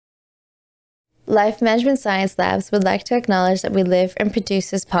Life Management Science Labs would like to acknowledge that we live and produce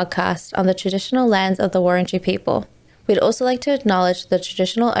this podcast on the traditional lands of the Wurundjeri people. We'd also like to acknowledge the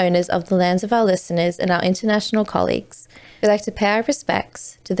traditional owners of the lands of our listeners and our international colleagues. We'd like to pay our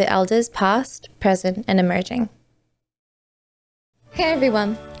respects to the elders past, present, and emerging. Hey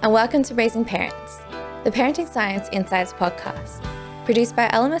everyone, and welcome to Raising Parents, the Parenting Science Insights podcast, produced by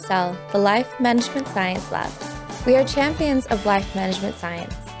LMSL, the Life Management Science Labs. We are champions of life management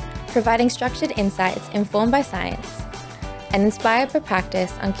science, providing structured insights informed by science and inspired by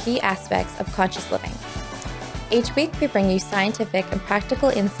practice on key aspects of conscious living. Each week, we bring you scientific and practical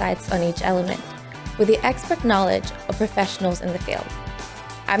insights on each element with the expert knowledge of professionals in the field.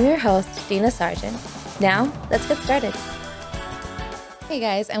 I'm your host, Dina Sargent. Now, let's get started. Hey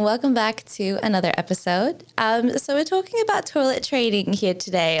guys, and welcome back to another episode. So we're talking about toilet training here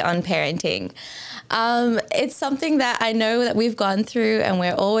today on parenting. It's something that I know that we've gone through and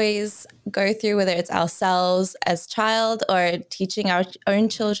we're always go through, whether it's ourselves as child or teaching our own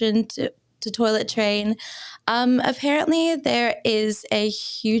children to toilet train. Apparently there is a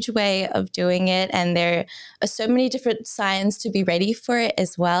huge way of doing it, and there are so many different signs to be ready for it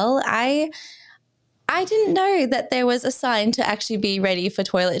as well. I didn't know that there was a sign to actually be ready for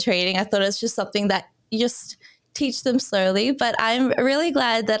toilet training. I thought it's just something that you just teach them slowly, but I'm really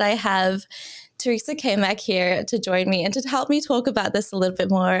glad that I have Teresa Kmak here to join me and to help me talk about this a little bit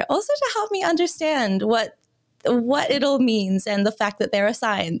more. Also to help me understand what it all means and the fact that there are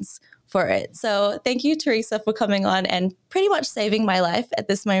signs for it. So thank you, Teresa, for coming on and pretty much saving my life at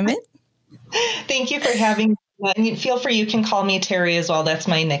this moment. Thank you for having me. And feel free, you can call me Terry as well. That's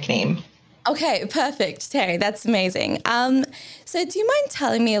my nickname. Okay, perfect, Terry. That's amazing. So do you mind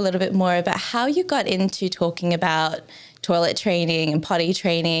telling me a little bit more about how you got into talking about toilet training and potty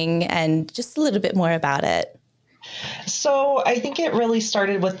training and just a little bit more about it? So I think it really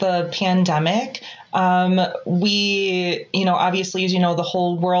started with the pandemic. Obviously, as you know, the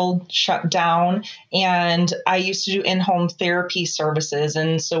whole world shut down, and I used to do in-home therapy services.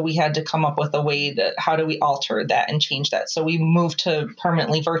 And so we had to come up with a way that, how do we alter that and change that? So we moved to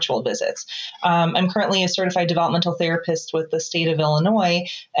permanently virtual visits. I'm currently a certified developmental therapist with the state of Illinois.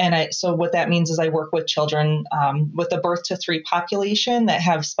 And so what that means is I work with children with a birth to 3 population that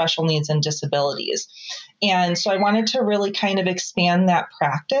have special needs and disabilities. And so I wanted to really kind of expand that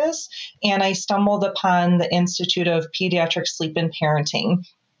practice. And I stumbled upon the Institute of Pediatric Sleep and Parenting.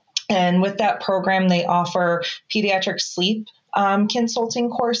 And with that program, they offer pediatric sleep consulting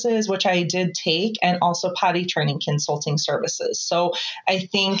courses, which I did take, and also potty training consulting services. So I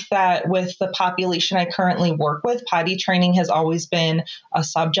think that with the population I currently work with, potty training has always been a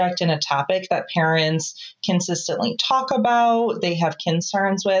subject and a topic that parents consistently talk about, they have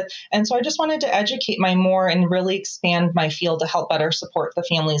concerns with. And so I just wanted to educate more and really expand my field to help better support the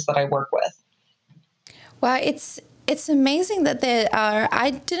families that I work with. Wow, it's amazing that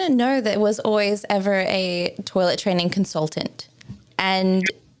I didn't know there was always ever a toilet training consultant. And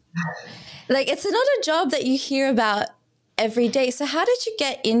it's not a job that you hear about every day. So how did you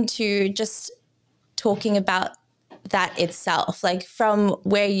get into just talking about that itself? Like from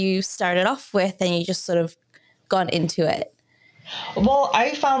where you started off with and you just sort of gone into it? Well,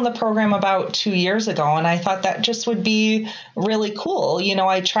 I found the program about 2 years ago, and I thought that just would be really cool. You know,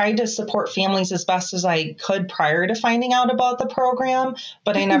 I tried to support families as best as I could prior to finding out about the program,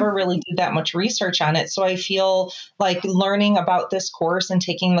 but I never really did that much research on it. So I feel like learning about this course and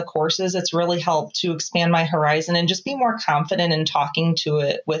taking the courses, it's really helped to expand my horizon and just be more confident in talking to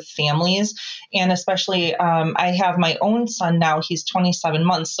it with families. And especially, I have my own son now. He's 27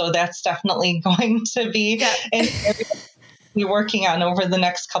 months. So that's definitely going to be be working on over the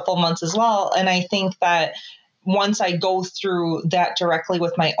next couple months as well. And I think that once I go through that directly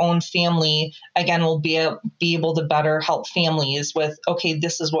with my own family, again, we'll be able to better help families with, okay,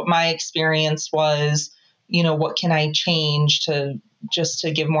 this is what my experience was, what can I change to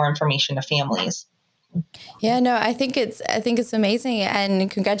give more information to families. Yeah, no, I think it's amazing,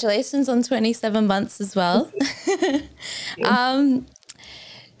 and congratulations on 27 months as well.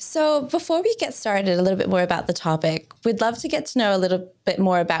 So before we get started a little bit more about the topic, we'd love to get to know a little bit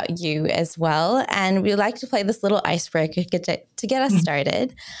more about you as well. And we'd like to play this little icebreaker to get us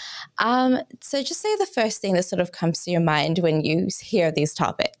started. So just say the first thing that sort of comes to your mind when you hear these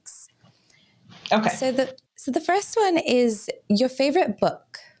topics. Okay. So the first one is your favorite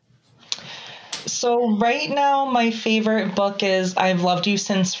book. So right now, my favorite book is I've Loved You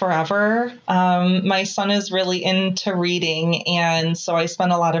Since Forever. My son is really into reading, and so I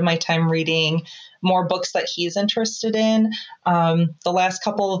spend a lot of my time reading more books that he's interested in. The last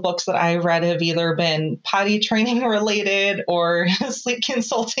couple of books that I read have either been potty training related or sleep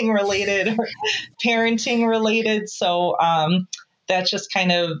consulting related or parenting related. So that's just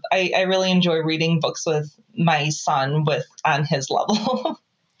kind of, I really enjoy reading books with my son with on his level.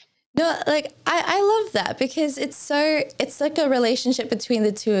 No, like I love that because it's like a relationship between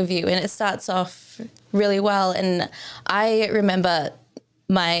the two of you and it starts off really well. And I remember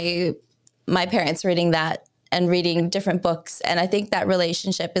my my parents reading that and reading different books. And I think that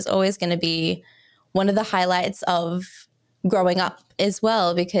relationship is always going to be one of the highlights of growing up as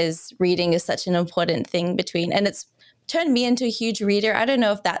well, because reading is such an important thing between, and it's turned me into a huge reader. I don't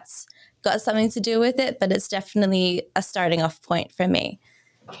know if that's got something to do with it, but it's definitely a starting off point for me.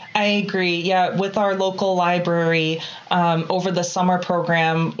 I agree. Yeah, with our local library, over the summer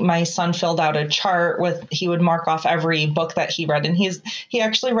program, my son filled out a chart with he would mark off every book that he read, and he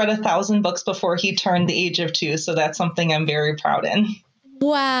actually read 1,000 books before he turned the age of 2. So that's something I'm very proud in.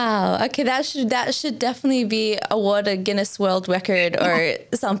 Wow. Okay, that should definitely be awarded Guinness World Record or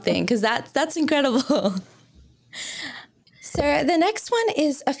something, because that's incredible. So the next one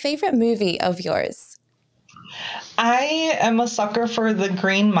is a favorite movie of yours. I am a sucker for The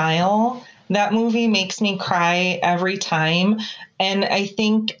Green Mile. That movie makes me cry every time. And I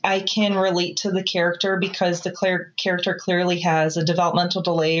think I can relate to the character because the character clearly has a developmental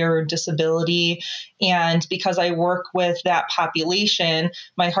delay or disability. And because I work with that population,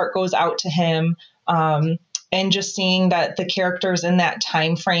 my heart goes out to him. And just seeing that the characters in that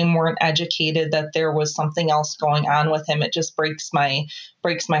time frame weren't educated, that there was something else going on with him, it just breaks my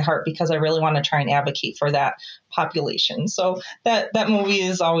heart because I really want to try and advocate for that population. So that movie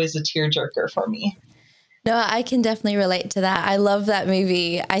is always a tearjerker for me. No, I can definitely relate to that. I love that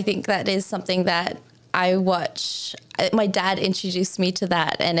movie. I think that is something that I watch. My dad introduced me to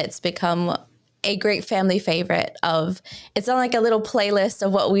that, and it's become a great family favorite. Of it's on like a little playlist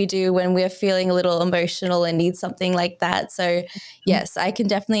of what we do when we're feeling a little emotional and need something like that. So yes, I can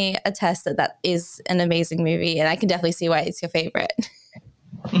definitely attest that that is an amazing movie, and I can definitely see why it's your favorite.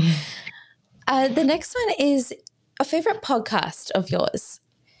 The next one is a favorite podcast of yours.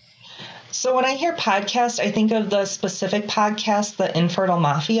 So when I hear podcast, I think of the specific podcast, the Infertile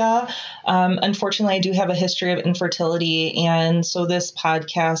Mafia. Unfortunately, I do have a history of infertility, and so this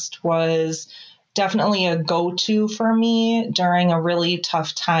podcast was definitely a go-to for me during a really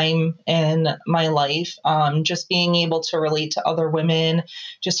tough time in my life. Just being able to relate to other women,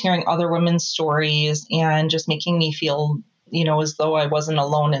 just hearing other women's stories, and just making me feel, as though I wasn't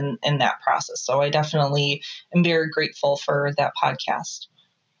alone in that process. So I definitely am very grateful for that podcast.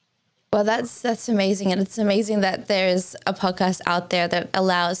 Well, that's amazing, and it's amazing that there's a podcast out there that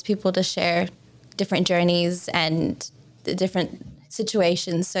allows people to share different journeys and the different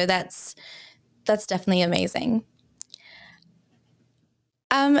situations. So that's definitely amazing.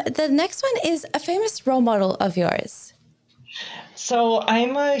 The next one is a famous role model of yours. So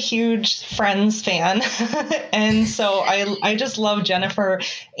I'm a huge Friends fan, and so I just love Jennifer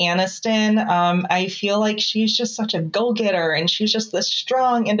Aniston. I feel like she's just such a go-getter, and she's just this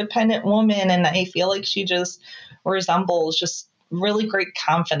strong, independent woman, and I feel like she just resembles just really great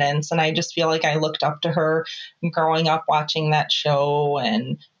confidence, and I just feel like I looked up to her growing up watching that show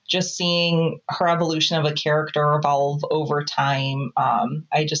and just seeing her evolution of a character evolve over time.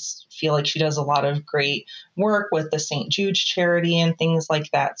 I just feel like she does a lot of great work with the St. Jude's charity and things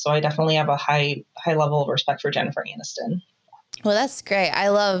like that. So I definitely have a high level of respect for Jennifer Aniston. Well, that's great.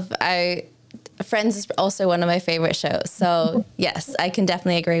 I Friends is also one of my favorite shows. So yes, I can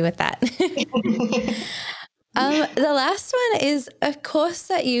definitely agree with that. The last one is a course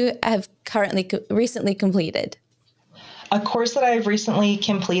that you have recently completed. A course that I've recently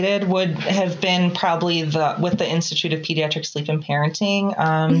completed would have been probably with the Institute of Pediatric Sleep and Parenting.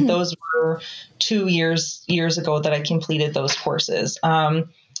 Those were 2 years ago that I completed those courses.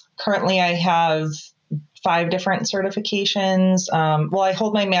 Currently, I have 5 different certifications. Well, I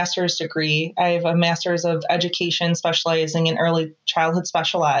hold my master's degree. I have a master's of education specializing in early childhood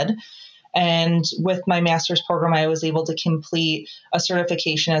special ed. And with my master's program, I was able to complete a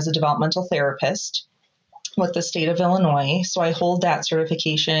certification as a developmental therapist with the state of Illinois. So I hold that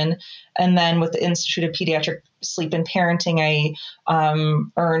certification. And then with the Institute of Pediatric Sleep and Parenting, I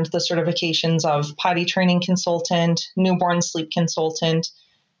earned the certifications of potty training consultant, newborn sleep consultant,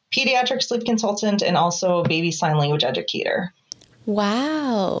 pediatric sleep consultant, and also baby sign language educator.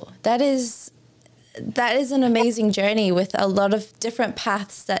 Wow. That is an amazing journey with a lot of different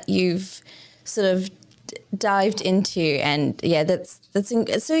paths that you've sort of dived into. And yeah,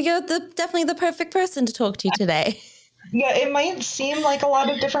 so you're definitely the perfect person to talk to today. Yeah, it might seem like a lot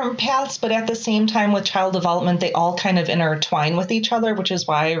of different paths, but at the same time with child development, they all kind of intertwine with each other, which is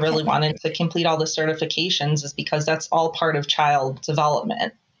why I really wanted to complete all the certifications, is because that's all part of child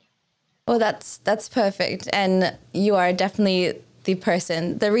development. Well, that's perfect. And you are definitely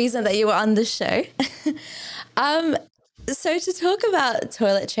the reason that you were on this show. So to talk about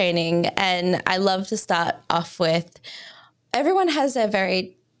toilet training, and I love to start off with, everyone has a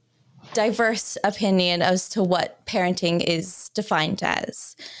very diverse opinion as to what parenting is defined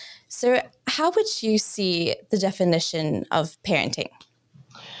as. So how would you see the definition of parenting?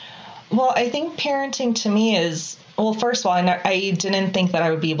 Well, I think parenting to me is, well, first of all, I didn't think that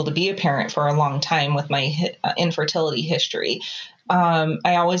I would be able to be a parent for a long time with my infertility history.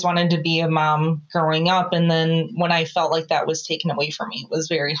 I always wanted to be a mom growing up. And then when I felt like that was taken away from me, it was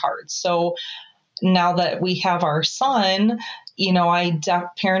very hard. So now that we have our son,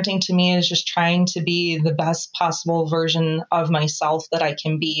 parenting to me is just trying to be the best possible version of myself that I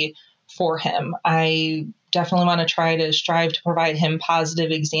can be for him. I definitely want to try to strive to provide him positive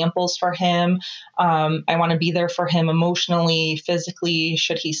examples for him. I want to be there for him emotionally, physically,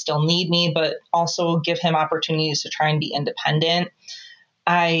 should he still need me, but also give him opportunities to try and be independent.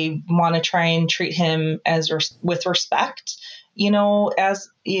 I want to try and treat him with respect. As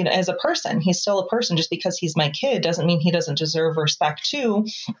a person, he's still a person. Just because he's my kid doesn't mean he doesn't deserve respect too.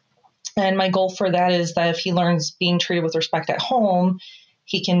 And my goal for that is that if he learns being treated with respect at home,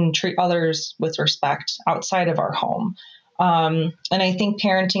 he can treat others with respect outside of our home. And I think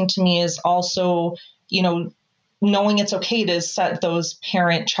parenting to me is also, knowing it's okay to set those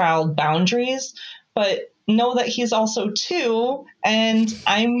parent-child boundaries, but know that he's also two, and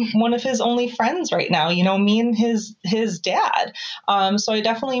I'm one of his only friends right now, me and his dad. So I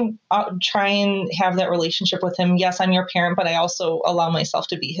definitely try and have that relationship with him. Yes, I'm your parent, but I also allow myself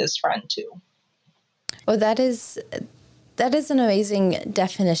to be his friend too. Well, that is an amazing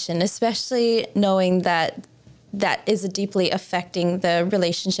definition, especially knowing that is deeply affecting the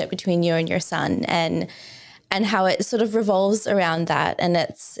relationship between you and your son, and how it sort of revolves around that. And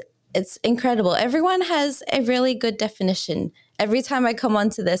it's incredible. Everyone has a really good definition. Every time I come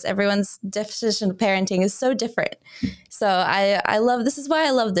onto this, everyone's definition of parenting is so different. So I love, this is why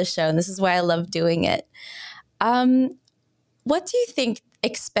I love this show, and this is why I love doing it. What do you think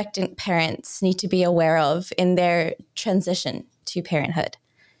expectant parents need to be aware of in their transition to parenthood?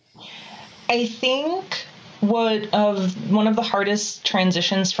 I think one of the hardest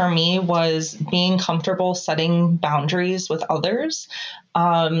transitions for me was being comfortable setting boundaries with others.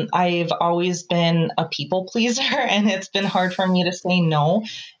 I've always been a people pleaser, and it's been hard for me to say no.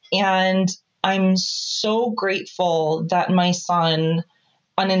 And I'm so grateful that my son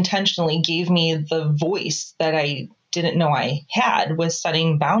unintentionally gave me the voice that I didn't know I had with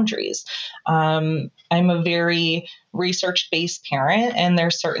setting boundaries. I'm a very research-based parent, and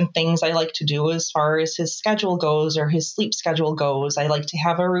there's certain things I like to do as far as his schedule goes or his sleep schedule goes. I like to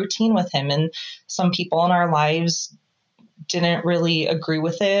have a routine with him, and some people in our lives didn't really agree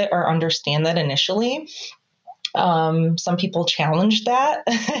with it or understand that initially. Some people challenged that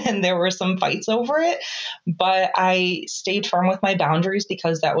and there were some fights over it, but I stayed firm with my boundaries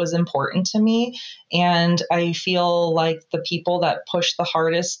because that was important to me. And I feel like the people that push the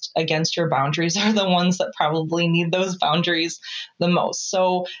hardest against your boundaries are the ones that probably need those boundaries the most.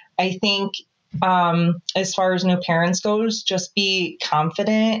 So I think as far as new parents goes, just be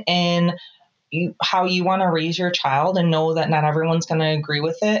confident in how you want to raise your child, and know that not everyone's going to agree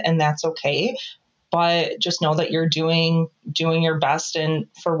with it, and that's okay. But just know that you're doing your best and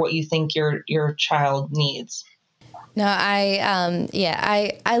for what you think your child needs. No, I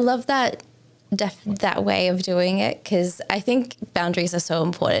love that that way of doing it, because I think boundaries are so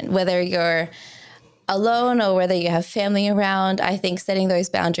important, whether you're alone or whether you have family around. I think setting those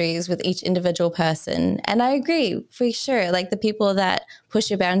boundaries with each individual person. And I agree for sure. Like, the people that push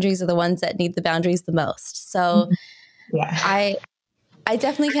your boundaries are the ones that need the boundaries the most. So Yeah. I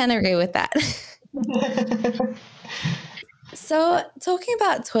definitely can agree with that. So talking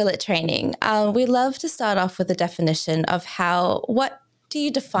about toilet training, we love to start off with a definition of what do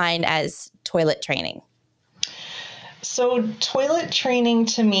you define as toilet training? So toilet training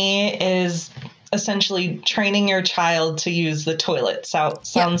to me is essentially training your child to use the toilet. Sounds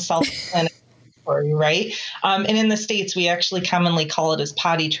self-explanatory, right? And in the States, we actually commonly call it as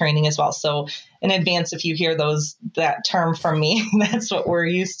potty training as well. So in advance, if you hear that term from me, that's what we're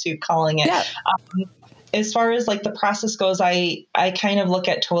used to calling it. Yeah. As far as like the process goes, I kind of look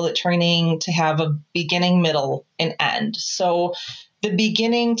at toilet training to have a beginning, middle, and end. So the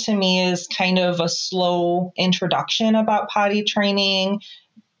beginning to me is kind of a slow introduction about potty training,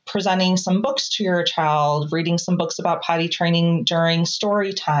 presenting some books to your child, reading some books about potty training during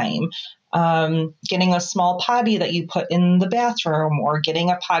story time, getting a small potty that you put in the bathroom, or getting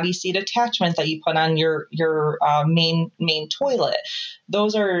a potty seat attachment that you put on your main toilet.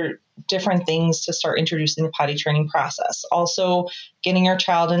 Those are different things to start introducing the potty training process. Also, getting your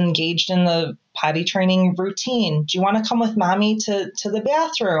child engaged in the potty training routine. Do you want to come with mommy to the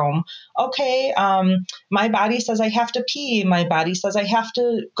bathroom? Okay, my body says I have to pee. My body says I have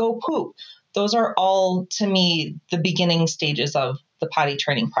to go poop. Those are all, to me, the beginning stages of the potty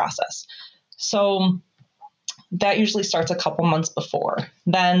training process. So that usually starts a couple months before.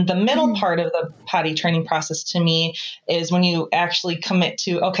 Then the middle part of the potty training process to me is when you actually commit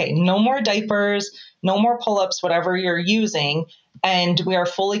to, okay, no more diapers, no more pull-ups, whatever you're using, and we are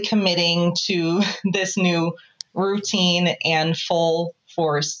fully committing to this new routine and full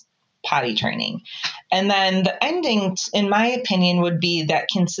force potty training. And then the ending, in my opinion, would be that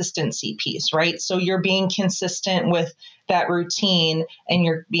consistency piece, right? So you're being consistent with that routine, and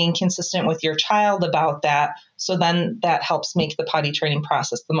you're being consistent with your child about that. So then that helps make the potty training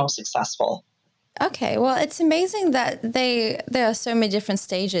process the most successful. Okay, well, it's amazing that there are so many different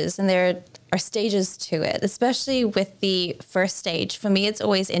stages, and there are stages to it, especially with the first stage. For me, it's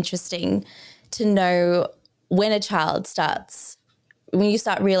always interesting to know when a child starts, when you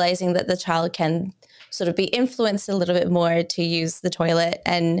start realizing that the child can sort of be influenced a little bit more to use the toilet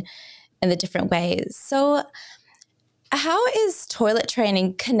and in the different ways. So how is toilet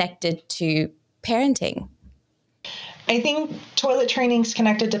training connected to parenting? I think toilet training is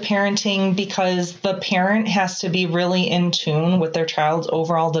connected to parenting because the parent has to be really in tune with their child's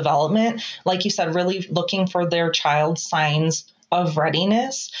overall development. Like you said, really looking for their child's signs of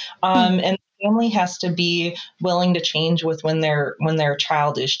readiness. And the family has to be willing to change with when their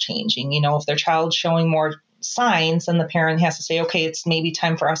child is changing. You know, if their child's showing more signs, then the parent has to say, okay, it's maybe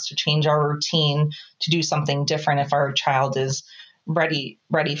time for us to change our routine to do something different if our child is ready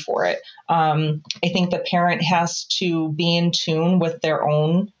for it. I think the parent has to be in tune with their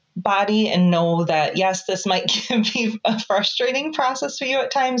own body and know that, yes, this might be a frustrating process for you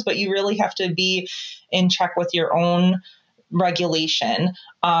at times, but you really have to be in check with your own regulation,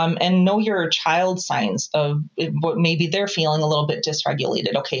 and know your child's signs of what maybe they're feeling a little bit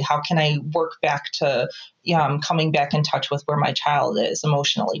dysregulated. Okay, how can I work back to coming back in touch with where my child is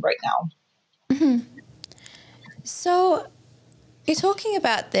emotionally right now? So you're talking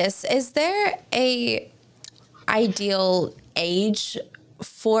about this. Is there a ideal age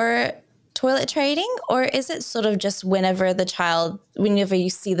for toilet training, or is it sort of just whenever you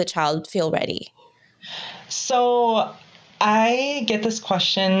see the child feel ready? So I get this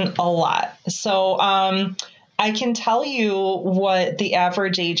question a lot. So I can tell you what the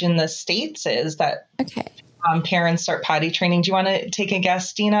average age in the States is that Okay. parents start potty training. Do you want to take a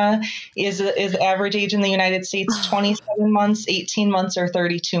guess, Dina? Is average age in the United States 27 months, 18 months, or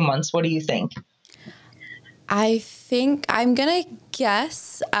 32 months? What do you think? I think I'm going to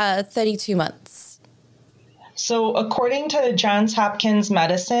guess 32 months. So, according to Johns Hopkins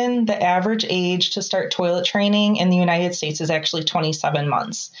Medicine, the average age to start toilet training in the United States is actually 27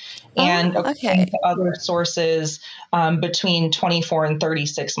 months. And according to other sources, between 24 and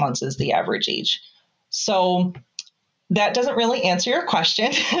 36 months is the average age. So, that doesn't really answer your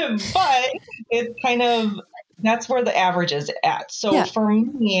question, but it's kind of, that's where the average is at. So, for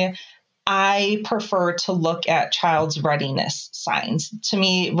me, I prefer to look at child's readiness signs. To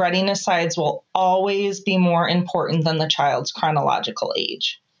me, readiness signs will always be more important than the child's chronological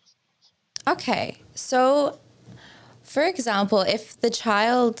age. Okay. So, for example, if the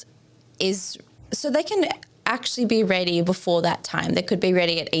child so they can actually be ready before that time. They could be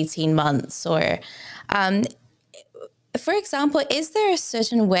ready at 18 months or, for example, is there a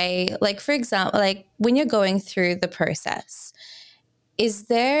certain way, like, for example, like when you're going through the process, is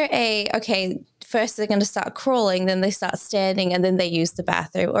there okay, first they're going to start crawling, then they start standing, and then they use the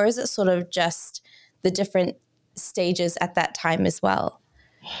bathroom? Or is it sort of just the different stages at that time as well?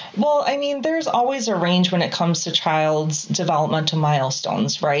 Well, I mean, there's always a range when it comes to child's developmental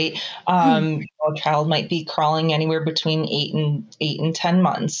milestones, right? A child might be crawling anywhere between 8 and 10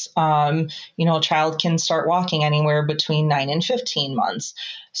 months. A child can start walking anywhere between 9 and 15 months.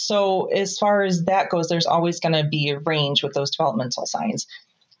 So as far as that goes, there's always going to be a range with those developmental signs.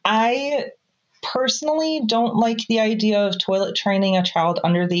 I personally don't like the idea of toilet training a child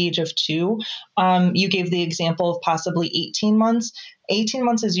under the age of 2. You gave the example of possibly 18 months. 18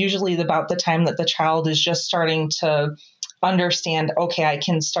 months is usually about the time that the child is just starting to understand, okay, I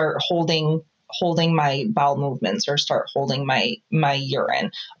can start holding holding my bowel movements or start holding my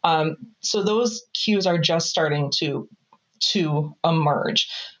urine. So those cues are just starting to emerge.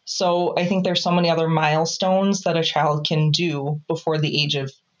 So I think there's so many other milestones that a child can do before the age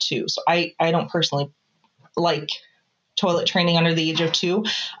of 2. So I don't personally like toilet training under the age of 2.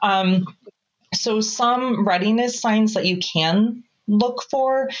 So some readiness signs that you can look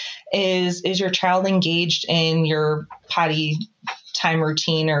for is your child engaged in your potty time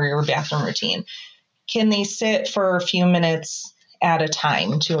routine or your bathroom routine? Can they sit for a few minutes at a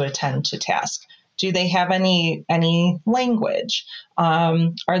time to attend to task? Do they have any language?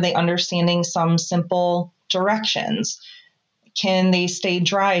 Are they understanding some simple directions? Can they stay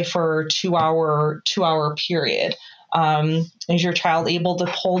dry for 2 hour period? Is your child able to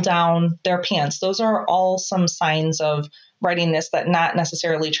pull down their pants? Those are all some signs of readiness that not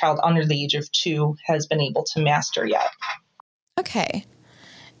necessarily a child under the age of 2 has been able to master yet. Okay.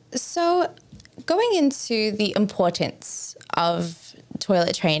 So going into the importance of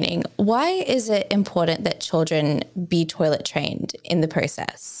toilet training, why is it important that children be toilet trained in the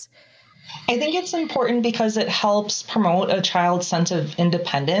process? I think it's important because it helps promote a child's sense of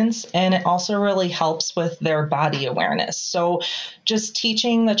independence, and it also really helps with their body awareness. So just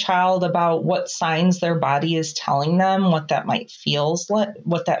teaching the child about what signs their body is telling them, what that feels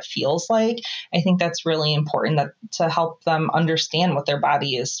like, I think that's really important to help them understand what their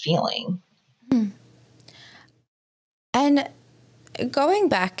body is feeling. And going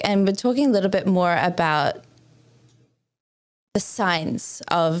back, and we're talking a little bit more about the signs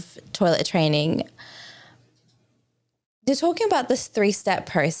of toilet training. You're talking about this 3-step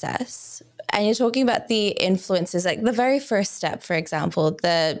process, and you're talking about the influences, like the very first step, for example,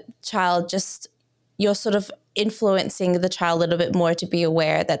 the child you're sort of influencing the child a little bit more to be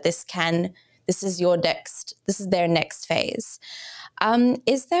aware that this is their next phase.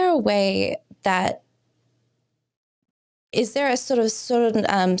 Is there a way that Is there a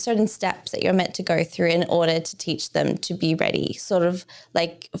certain steps that you're meant to go through in order to teach them to be ready? Sort of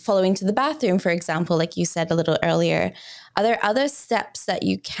like following to the bathroom, for example, like you said a little earlier. Are there other steps that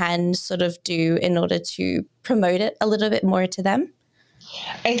you can sort of do in order to promote it a little bit more to them?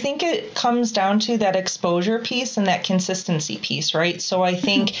 I think it comes down to that exposure piece and that consistency piece, right? So I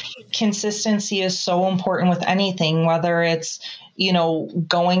think consistency is so important with anything, whether it's,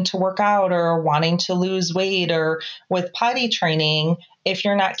 going to work out or wanting to lose weight, or with potty training. If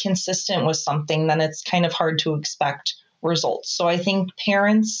you're not consistent with something, then it's kind of hard to expect results. So I think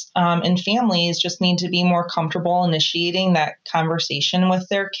parents and families just need to be more comfortable initiating that conversation with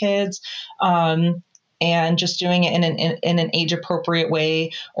their kids. And just doing it in an age appropriate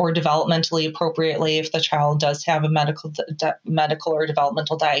way or developmentally appropriately if the child does have a medical or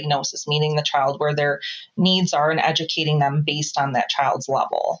developmental diagnosis, meaning the child where their needs are, and educating them based on that child's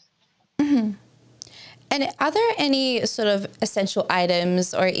level. Mm-hmm. And are there any sort of essential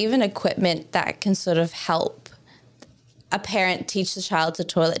items or even equipment that can sort of help a parent teach the child to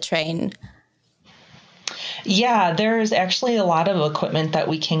toilet train? Yeah, there's actually a lot of equipment that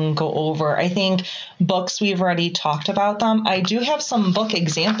we can go over. I think books, we've already talked about them. I do have some book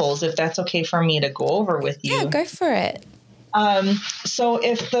examples, if that's okay for me to go over with you. Yeah, go for it. So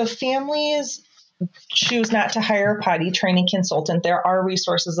if the families choose not to hire a potty training consultant, there are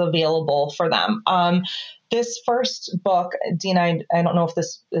resources available for them. This first book, Dina, I don't know if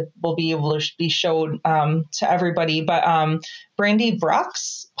this will be able to be showed to everybody, but Brandy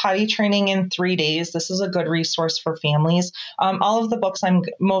Brooks, Potty Training in 3 Days. This is a good resource for families. All of the books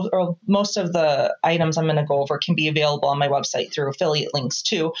most of the items I'm going to go over can be available on my website through affiliate links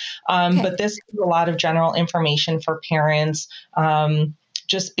too. Okay. But this is a lot of general information for parents.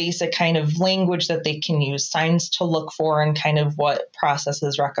 Just basic kind of language that they can use, signs to look for, and kind of what process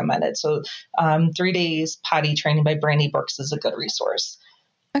is recommended. So 3 Days Potty Training by Brandy Brooks is a good resource.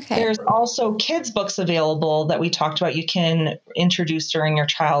 Okay. There's also kids books available that we talked about you can introduce during your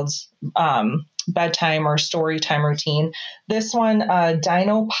child's bedtime or story time routine. This one,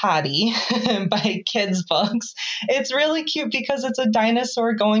 Dino Potty by Kids Books. It's really cute because it's a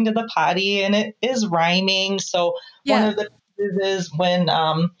dinosaur going to the potty and it is rhyming. So one of the is when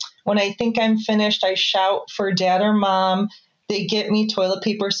I think I'm finished, I shout for dad or mom. They get me toilet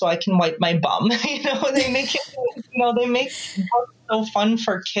paper so I can wipe my bum. They make it. They make books so fun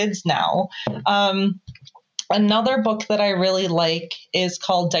for kids now. Another book that I really like is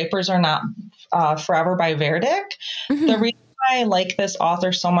called Diapers Are Not Forever by Verdict. Mm-hmm. The reason I like this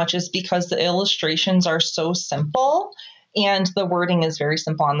author so much is because the illustrations are so simple. And the wording is very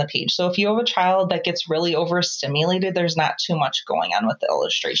simple on the page. So if you have a child that gets really overstimulated, there's not too much going on with the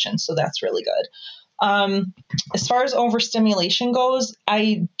illustration. So that's really good. As far as overstimulation goes,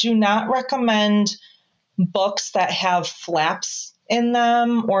 I do not recommend books that have flaps in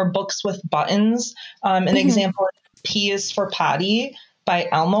them or books with buttons. An example, P is for Potty by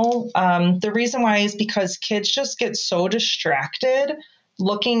Elmo. The reason why is because kids just get so distracted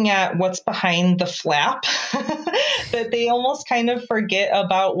looking at what's behind the flap that they almost kind of forget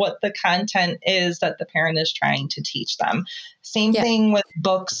about what the content is that the parent is trying to teach them. Same thing with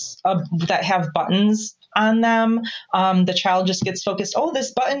books that have buttons on them. The child just gets focused, oh,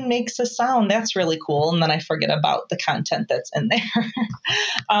 this button makes a sound. That's really cool. And then I forget about the content that's in there.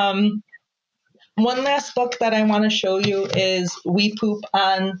 One last book that I want to show you is We Poop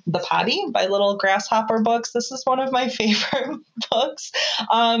on the Potty by Little Grasshopper Books. This is one of my favorite books.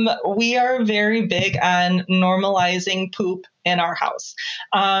 We are very big on normalizing poop in our house.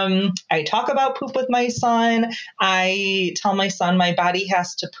 I talk about poop with my son. I tell my son my body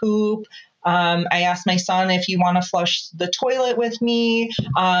has to poop. I asked my son if you want to flush the toilet with me.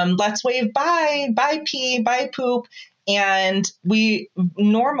 Let's wave bye pee, bye poop. And we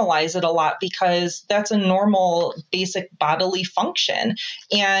normalize it a lot because that's a normal basic bodily function.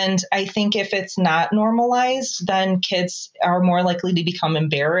 And I think if it's not normalized, then kids are more likely to become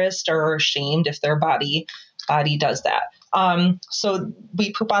embarrassed or ashamed if their body does that. So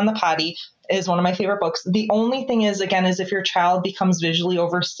We Poop on the Potty is one of my favorite books. The only thing is, again, is if your child becomes visually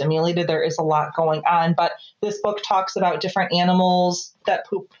overstimulated, there is a lot going on. But this book talks about different animals that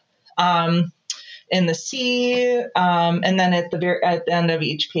poop in the sea. And then at the end of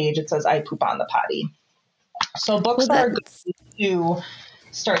each page, it says, I poop on the potty. So books are good to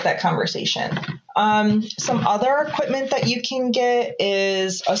start that conversation. Some other equipment that you can get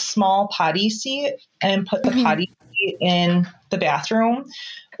is a small potty seat and put the potty seat in the bathroom.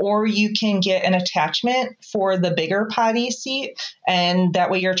 Or you can get an attachment for the bigger potty seat. And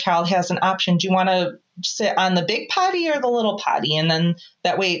that way your child has an option. Do you want to sit on the big potty or the little potty? And then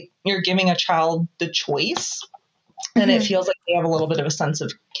that way you're giving a child the choice. And it feels like they have a little bit of a sense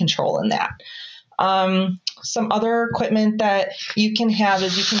of control in that. Some other equipment that you can have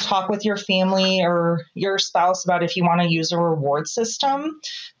is you can talk with your family or your spouse about if you want to use a reward system.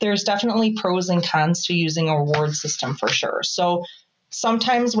 There's definitely pros and cons to using a reward system for sure. So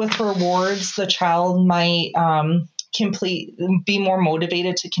sometimes with rewards, the child might be more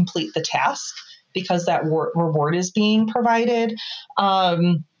motivated to complete the task because that reward is being provided.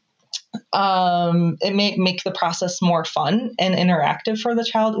 It may make the process more fun and interactive for the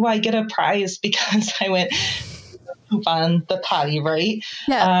child. Oh, I get a prize because I went poop on the potty, right?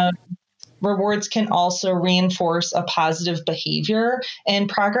 Yeah. Rewards can also reinforce a positive behavior, and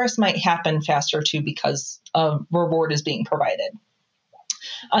progress might happen faster too because a reward is being provided.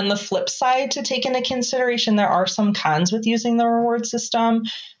 On the flip side, to take into consideration, there are some cons with using the reward system.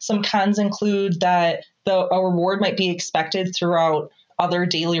 Some cons include that a reward might be expected throughout other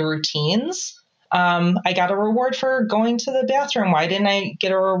daily routines. I got a reward for going to the bathroom. Why didn't I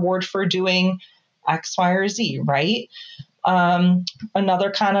get a reward for doing X, Y, or Z, right?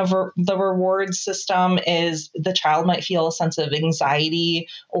 Another kind of the reward system is the child might feel a sense of anxiety,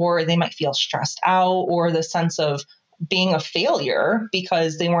 or they might feel stressed out, or the sense of being a failure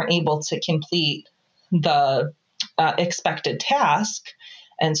because they weren't able to complete the expected task.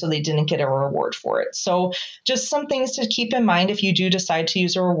 And so they didn't get a reward for it. So just some things to keep in mind if you do decide to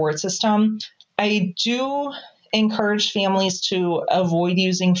use a reward system. I do encourage families to avoid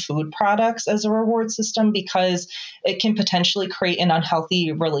using food products as a reward system because it can potentially create an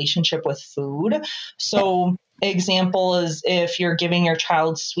unhealthy relationship with food. So example is if you're giving your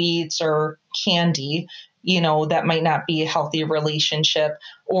child sweets or candy, that might not be a healthy relationship,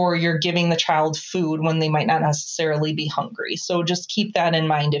 or you're giving the child food when they might not necessarily be hungry. So just keep that in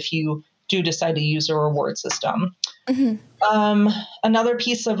mind if you do decide to use a reward system. Another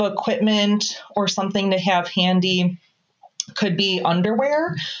piece of equipment or something to have handy could be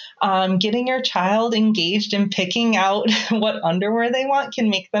underwear. Getting your child engaged in picking out what underwear they want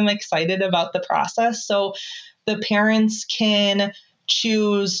can make them excited about the process. So the parents can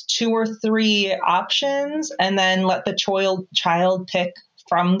choose 2 or 3 options and then let the child pick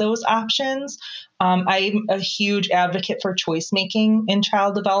from those options. I'm a huge advocate for choice making in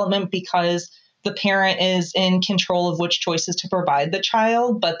child development because the parent is in control of which choices to provide the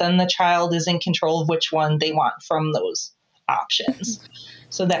child, but then the child is in control of which one they want from those options.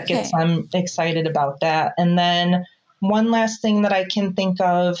 So that gets them excited about that. And then one last thing that I can think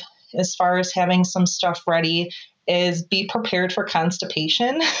of as far as having some stuff ready is be prepared for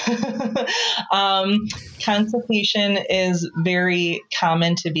constipation. um, Constipation is very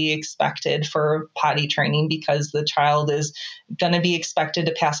common to be expected for potty training because the child is going to be expected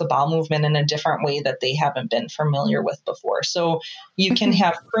to pass a bowel movement in a different way that they haven't been familiar with before. So you can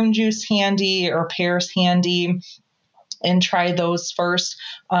have prune juice handy or pears handy and try those first.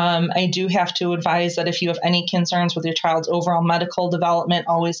 I do have to advise that if you have any concerns with your child's overall medical development,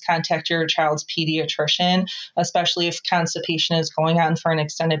 always contact your child's pediatrician, especially if constipation is going on for an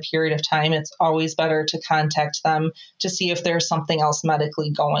extended period of time. It's always better to contact them to see if there's something else medically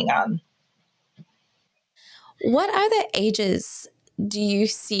going on. What are the ages do you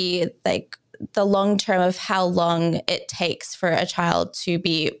see, like the long term of how long it takes for a child to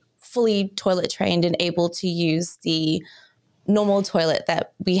be fully toilet trained and able to use the normal toilet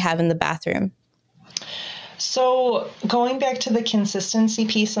that we have in the bathroom? So going back to the consistency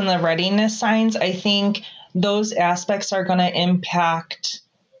piece and the readiness signs, I think those aspects are going to impact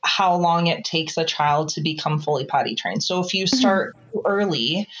how long it takes a child to become fully potty trained. So if you start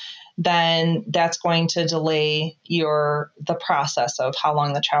early, then that's going to delay the process of how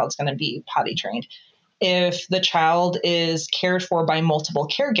long the child's going to be potty trained. If the child is cared for by multiple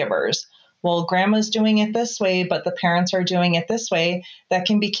caregivers, well, grandma's doing it this way, but the parents are doing it this way, that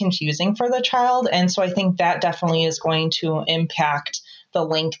can be confusing for the child. And so I think that definitely is going to impact the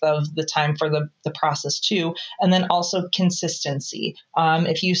length of the time for the process too. And then also consistency.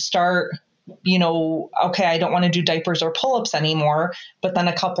 If you start, okay, I don't want to do diapers or pull-ups anymore, but then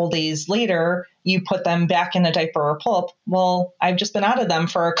a couple days later, you put them back in a diaper or pull-up. Well, I've just been out of them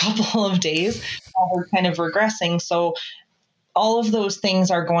for a couple of days. We're kind of regressing. So all of those things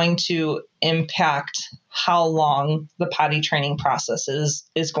are going to impact how long the potty training process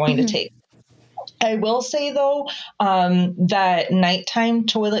is going to take. I will say, though, that nighttime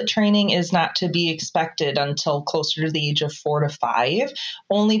toilet training is not to be expected until closer to the age of 4 to 5,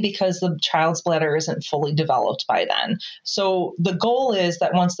 only because the child's bladder isn't fully developed by then. So the goal is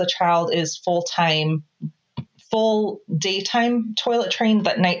that once the child is full daytime toilet trained,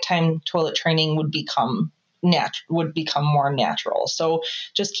 that nighttime toilet training would become more natural. So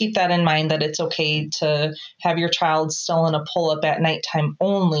just keep that in mind, that it's okay to have your child still in a pull-up at nighttime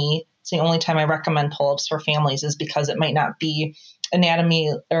only. It's the only time I recommend pull-ups for families, is because it might not be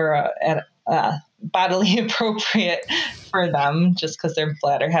anatomy or bodily appropriate for them, just because their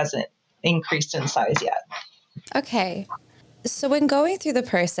bladder hasn't increased in size yet. Okay. So when going through the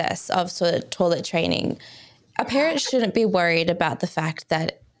process of sort of toilet training, a parent shouldn't be worried about the fact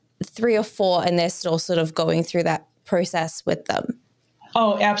that 3 or 4 and they're still sort of going through that process with them.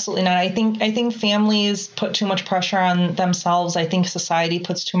 Oh, absolutely not. I think families put too much pressure on themselves. I think society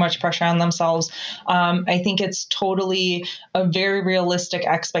puts too much pressure on themselves. I think it's totally a very realistic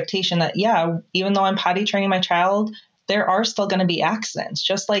expectation that, yeah, even though I'm potty training my child, there are still going to be accidents,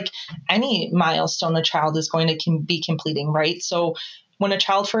 just like any milestone a child is going to be completing, right? So when a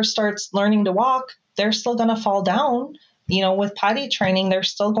child first starts learning to walk, they're still going to fall down. With potty training, they're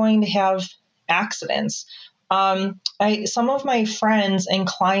still going to have accidents. Some of my friends and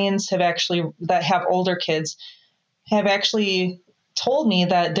clients that have older kids have actually told me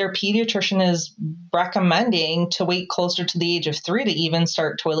that their pediatrician is recommending to wait closer to the age of 3 to even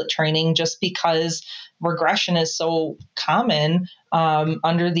start toilet training, just because regression is so common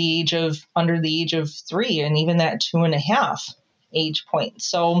under the age of 3, and even that 2.5 age point.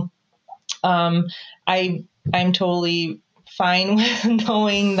 So I'm totally fine with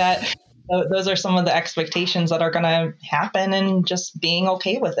knowing that those are some of the expectations that are going to happen, and just being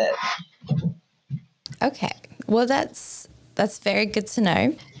okay with it. Okay. Well, that's very good to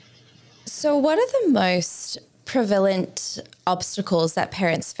know. So what are the most prevalent obstacles that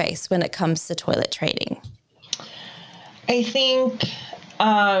parents face when it comes to toilet training? I think,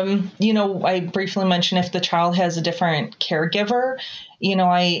 I briefly mentioned if the child has a different caregiver.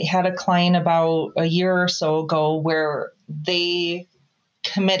 I had a client about a year or so ago where they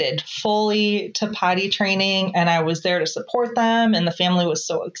committed fully to potty training, and I was there to support them, and the family was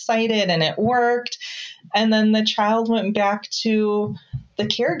so excited, and it worked. And then the child went back to the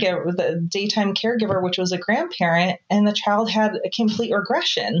caregiver, the daytime caregiver, which was a grandparent, and the child had a complete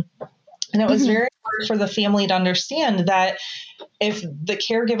regression. And it was very hard for the family to understand that if the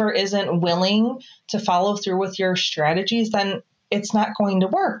caregiver isn't willing to follow through with your strategies, then it's not going to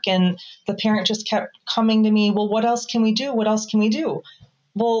work. And the parent just kept coming to me, well, what else can we do? What else can we do?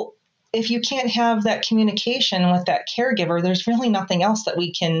 Well, if you can't have that communication with that caregiver, there's really nothing else that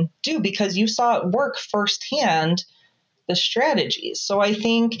we can do, because you saw it work firsthand, the strategies. So I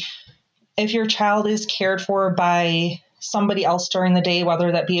think if your child is cared for by somebody else during the day,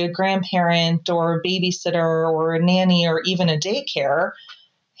 whether that be a grandparent or a babysitter or a nanny or even a daycare,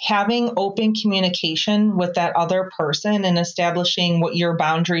 having open communication with that other person and establishing what your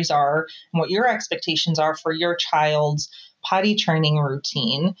boundaries are and what your expectations are for your child's potty training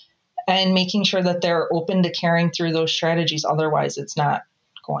routine, and making sure that they're open to carrying through those strategies. Otherwise, it's not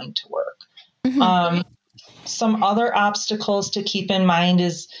going to work. Mm-hmm. Some other obstacles to keep in mind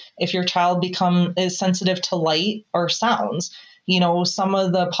is if your child is sensitive to light or sounds. Some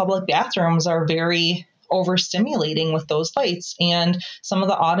of the public bathrooms are very overstimulating with those lights, and some of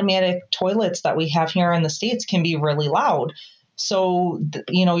the automatic toilets that we have here in the States can be really loud. So,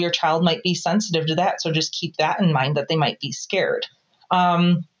 your child might be sensitive to that. So just keep that in mind, that they might be scared.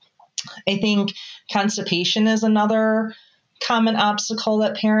 I think constipation is another common obstacle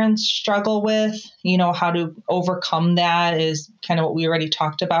that parents struggle with. How to overcome that is kind of what we already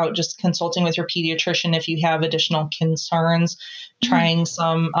talked about. Just consulting with your pediatrician if you have additional concerns, trying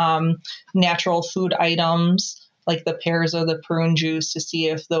some natural food items like the pears or the prune juice to see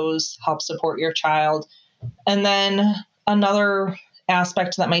if those help support your child. And then another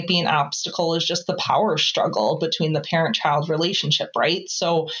aspect that might be an obstacle is just the power struggle between the parent-child relationship, right?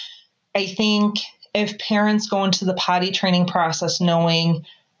 So I think if parents go into the potty training process knowing,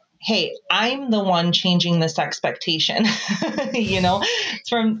 hey, I'm the one changing this expectation, it's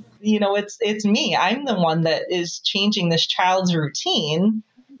me. I'm the one that is changing this child's routine.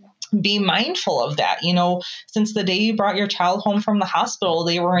 Be mindful of that. Since the day you brought your child home from the hospital,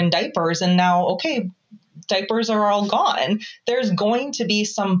 they were in diapers, and now, okay, diapers are all gone. There's going to be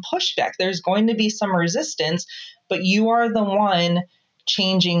some pushback. There's going to be some resistance, but you are the one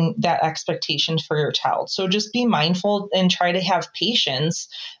changing that expectation for your child. So just be mindful and try to have patience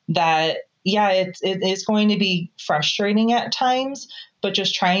that, it is going to be frustrating at times, but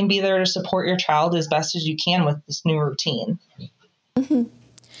just try and be there to support your child as best as you can with this new routine. Mm-hmm.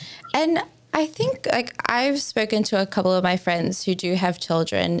 And I think I've spoken to a couple of my friends who do have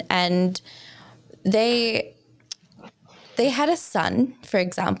children, and they had a son, for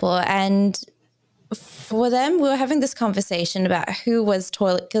example, and for them, we were having this conversation about who was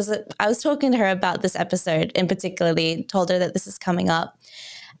toilet, because I was talking to her about this episode and particularly told her that this is coming up.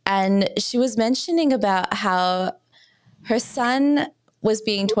 And she was mentioning about how her son was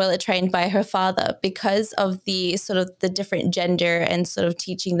being toilet trained by her father because of the sort of the different gender and sort of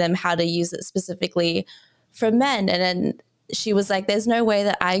teaching them how to use it specifically for men. And then she was like, there's no way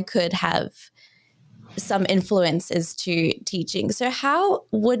that I could have some influences to teaching. So how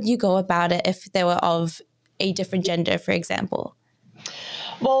would you go about it if they were of a different gender, for example?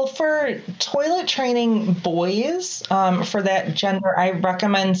 Well, for toilet training boys, for that gender, I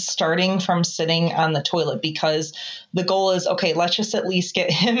recommend starting from sitting on the toilet, because the goal is, okay, let's just at least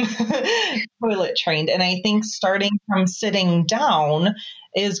get him toilet trained. And I think starting from sitting down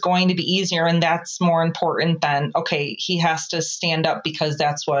is going to be easier. And that's more important than, okay, he has to stand up, because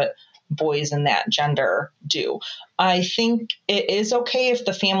that's what boys in that gender do. I think it is okay if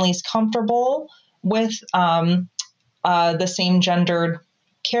the family's comfortable with the same gendered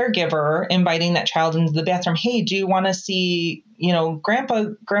caregiver inviting that child into the bathroom. Hey, do you want to see, grandpa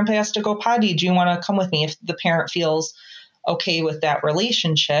has to go potty. Do you want to come with me? If the parent feels okay with that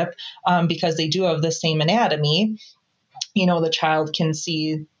relationship, because they do have the same anatomy, the child can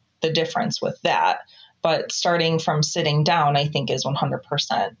see the difference with that. But starting from sitting down, I think, is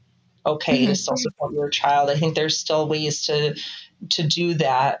 100% okay to still support your child. I think there's still ways to do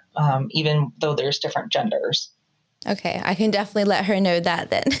that, even though there's different genders. Okay, I can definitely let her know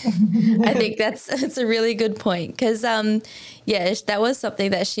that then. I think it's a really good point, because that was something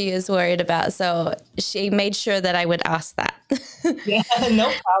that she is worried about. So she made sure that I would ask that. Yeah,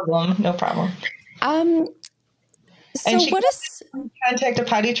 no problem. So and she what is contact a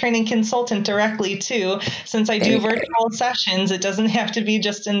potty training consultant directly too. Since I do virtual sessions, it doesn't have to be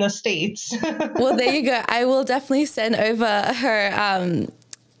just in the States. Well, there you go. I will definitely send over her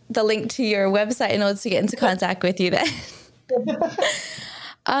the link to your website in order to get into contact with you then.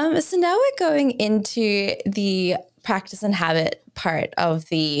 So now we're going into the practice and habit part of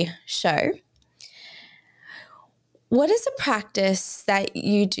the show. What is a practice that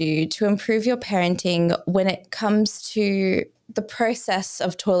you do to improve your parenting when it comes to the process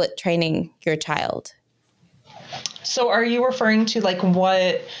of toilet training your child? So are you referring to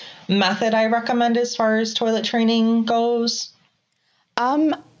what method I recommend as far as toilet training goes?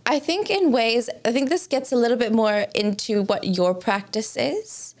 I think I think this gets a little bit more into what your practice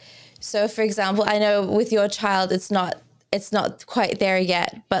is. So for example, I know with your child, it's not quite there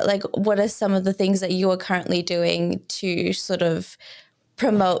yet, but what are some of the things that you are currently doing to sort of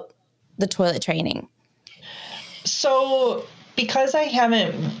promote the toilet training? So because I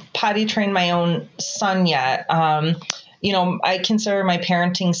haven't potty trained my own son yet, I consider my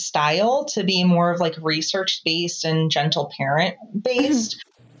parenting style to be more of like research based and gentle parent Mhm. based.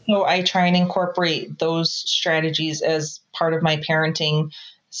 So I try and incorporate those strategies as part of my parenting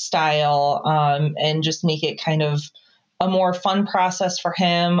style, and just make it kind of a more fun process for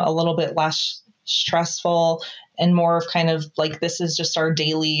him, a little bit less stressful, and more of kind of like this is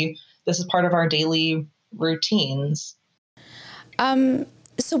part of our daily routines. Um,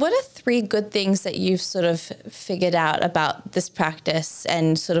 so, what are three good things that you've sort of figured out about this practice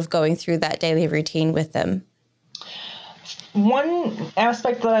and sort of going through that daily routine with them? One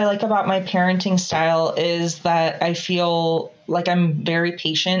aspect that I like about my parenting style is that I feel like I'm very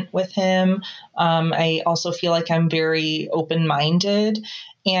patient with him. I also feel like I'm very open minded,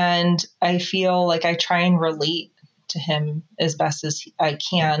 and I feel like I try and relate to him as best as I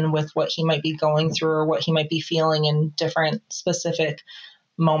can with what he might be going through or what he might be feeling in different specific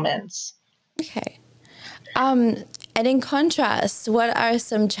moments. Okay. Um, and in contrast, what are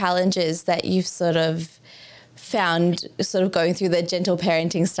some challenges that you've sort of found sort of going through the gentle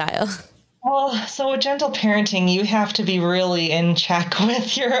parenting style? Well, so with gentle parenting, you have to be really in check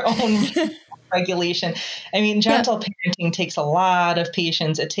with your own regulation. I mean, Yeah. gentle parenting takes a lot of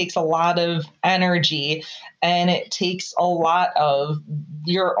patience, it takes a lot of energy, and it takes a lot of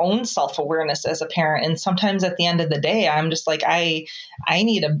your own self-awareness as a parent. And sometimes at the end of the day, I'm just like, I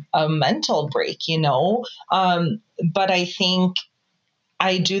need a mental break, but I think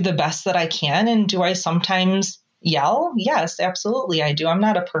I do the best that I can. And do I sometimes yell? Yes, absolutely I do. I'm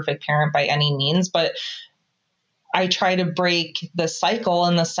not a perfect parent by any means, but I try to break the cycle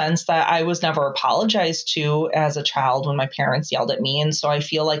in the sense that I was never apologized to as a child when my parents yelled at me. And so I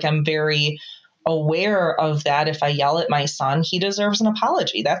feel like I'm very aware of that. If I yell at my son, he deserves an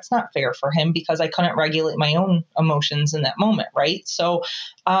apology. That's not fair for him because I couldn't regulate my own emotions in that moment. Right. So,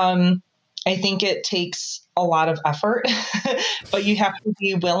 I think it takes a lot of effort, but you have to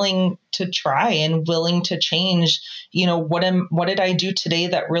be willing to try and willing to change. What did I do today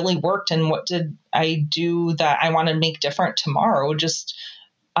that really worked, and what did I do that I want to make different tomorrow? Just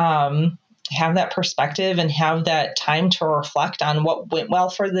have that perspective and have that time to reflect on what went well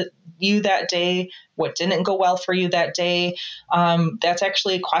for you that day, what didn't go well for you that day. That's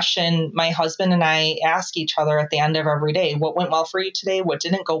actually a question my husband and I ask each other at the end of every day. What went well for you today? What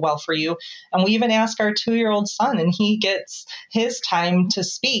didn't go well for you? And we even ask our 2-year-old son, and he gets his time to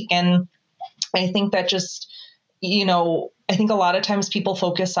speak. And I think that I think a lot of times people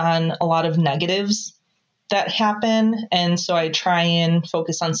focus on a lot of negatives that happen. And so I try and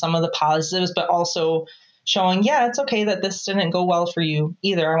focus on some of the positives, but also showing, yeah, it's okay that this didn't go well for you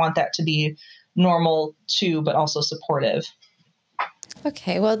either. I want that to be normal too, but also supportive.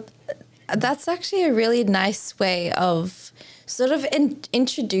 Okay, well, that's actually a really nice way of sort of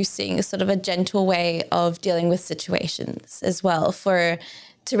introducing sort of a gentle way of dealing with situations as well for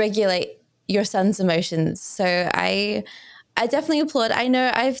to regulate your son's emotions. So I definitely applaud. I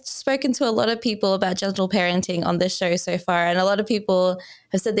know I've spoken to a lot of people about gentle parenting on this show so far, and a lot of people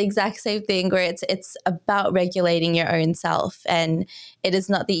have said the exact same thing where it's about regulating your own self, and it is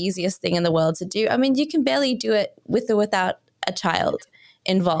not the easiest thing in the world to do. I mean, you can barely do it with or without a child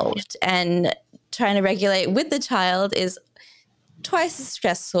involved, and trying to regulate with the child is twice as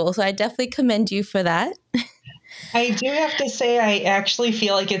stressful. So I definitely commend you for that. I do have to say, I actually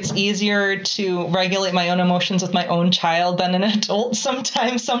feel like it's easier to regulate my own emotions with my own child than an adult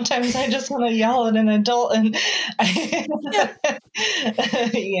sometimes. Sometimes I just want to yell at an adult, and Yeah,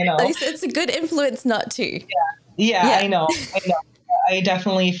 you at know, least it's a good influence not to. yeah, Yeah. I know. I know. I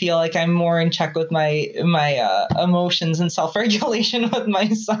definitely feel like I'm more in check with my emotions and self-regulation with my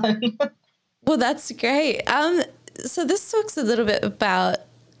son. Well, that's great. So this talks a little bit about,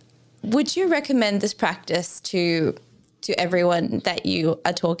 would you recommend this practice to everyone that you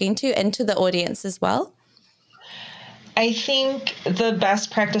are talking to and to the audience as well? I think the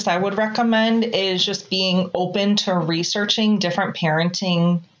best practice I would recommend is just being open to researching different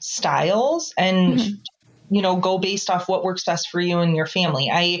parenting styles and Mhm. go based off what works best for you and your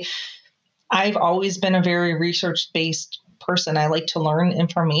family. I've always been a very research based person. I like to learn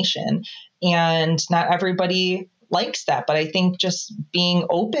information, and not everybody likes that, but I think just being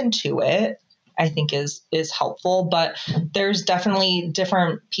open to it, I think is helpful. But there's definitely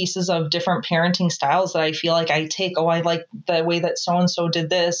different pieces of different parenting styles that I feel like I take. Oh, I like the way that so and so did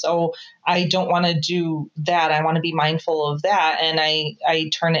this. Oh, I don't want to do that. I want to be mindful of that, and I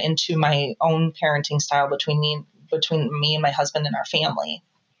turn it into my own parenting style between me and my husband and our family.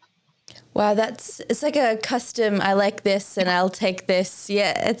 Wow, it's like a custom, I like this and I'll take this.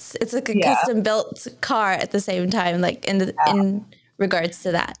 Yeah, it's like a Yeah. custom built car at the same time, like in regards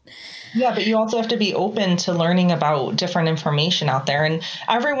to that. Yeah, but you also have to be open to learning about different information out there. And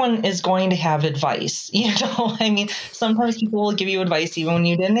everyone is going to have advice. I mean, sometimes people will give you advice even when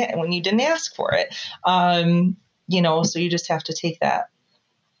you didn't ask for it. So you just have to take that.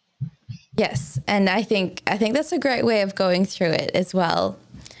 Yes, and I think that's a great way of going through it as well.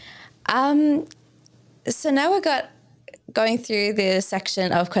 Um, so now we got going through the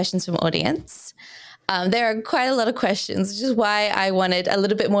section of questions from audience. There are quite a lot of questions, which is why I wanted a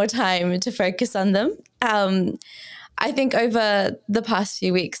little bit more time to focus on them. I think over the past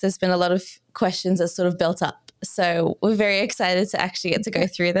few weeks, there's been a lot of questions that sort of built up. So we're very excited to actually get to go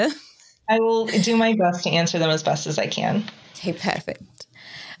through them. I will do my best to answer them as best as I can. Okay, perfect.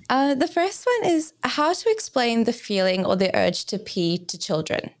 The first one is how to explain the feeling or the urge to pee to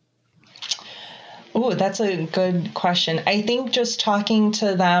children. Oh, that's a good question. I think just talking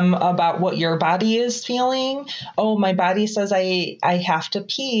to them about what your body is feeling. Oh, my body says I have to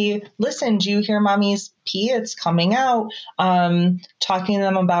pee. Listen, do you hear mommy's pee? It's coming out. Talking to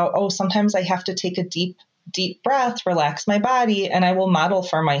them about, oh, sometimes I have to take a deep breath, relax my body, and I will model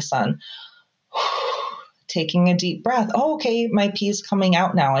for my son. Taking a deep breath. Oh, okay, my pee is coming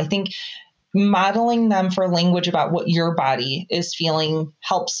out now. I think modeling them for language about what your body is feeling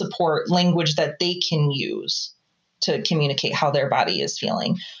helps support language that they can use to communicate how their body is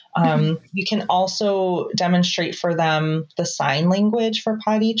feeling. You can also demonstrate for them the sign language for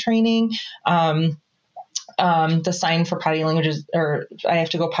potty training. The sign for potty language is, or I have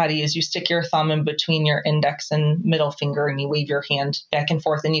to go potty, is you stick your thumb in between your index and middle finger and you wave your hand back and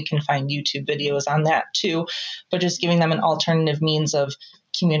forth, and you can find YouTube videos on that too, but just giving them an alternative means of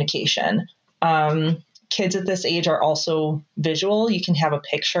communication. Kids at this age are also visual. You can have a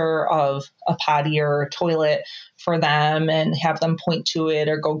picture of a potty or a toilet for them and have them point to it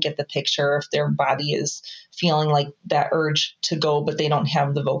or go get the picture if their body is feeling like that urge to go, but they don't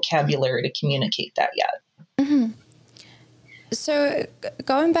have the vocabulary to communicate that yet. Mm-hmm. So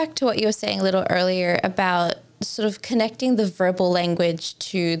going back to what you were saying a little earlier about sort of connecting the verbal language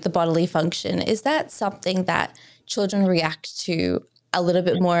to the bodily function, is that something that children react to a little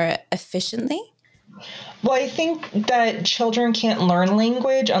bit more efficiently? Well, I think that children can't learn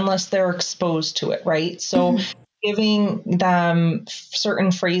language unless they're exposed to it, right? So giving them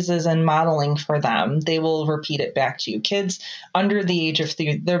certain phrases and modeling for them, they will repeat it back to you. Kids under the age of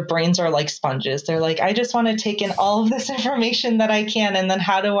 3, their brains are like sponges. They're like, I just want to take in all of this information that I can. And then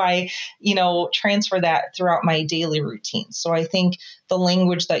how do I, transfer that throughout my daily routine? So I think the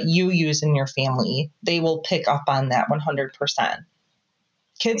language that you use in your family, they will pick up on that 100%.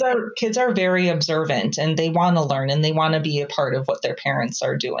 Kids are very observant and they want to learn and they want to be a part of what their parents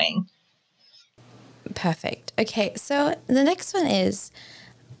are doing. Perfect. Okay, so the next one is,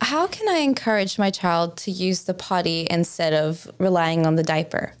 how can I encourage my child to use the potty instead of relying on the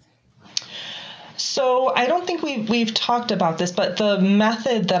diaper? So I don't think we've talked about this, but the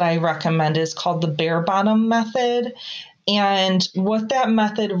method that I recommend is called the bare bottom method. And what that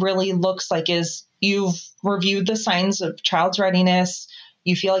method really looks like is you've reviewed the signs of child's readiness.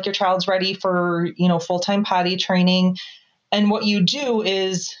 You feel like your child's ready for, full-time potty training. And what you do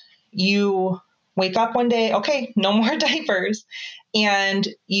is you wake up one day, okay, no more diapers. And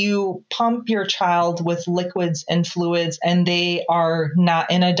you pump your child with liquids and fluids, and they are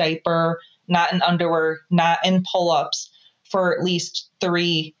not in a diaper, not in underwear, not in pull-ups for at least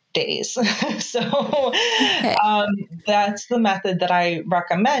 3 days. So that's the method that I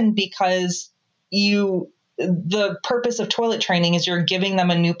recommend because the purpose of toilet training is you're giving them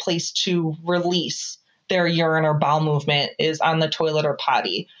a new place to release their urine or bowel movement is on the toilet or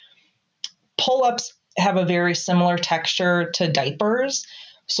potty. Pull-ups have a very similar texture to diapers.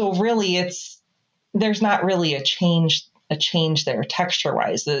 So really there's not really a change there texture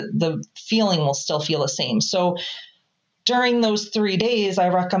wise. The feeling will still feel the same. So during those 3 days, I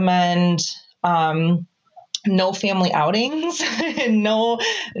recommend no family outings, no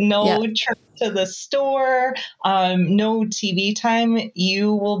trip to the store, no TV time.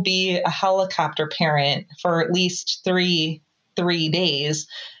 You will be a helicopter parent for at least three days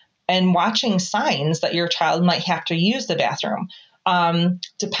and watching signs that your child might have to use the bathroom.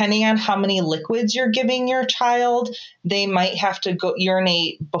 Depending on how many liquids you're giving your child, they might have to go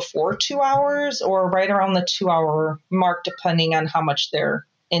urinate before 2 hours or right around the 2 hour mark, depending on how much they're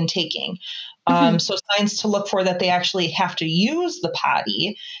intaking. So signs to look for that they actually have to use the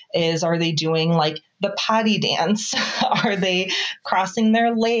potty is, are they doing like the potty dance? Are they crossing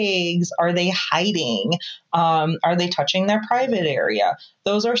their legs? Are they hiding? Are they touching their private area?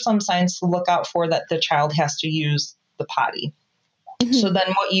 Those are some signs to look out for that the child has to use the potty. So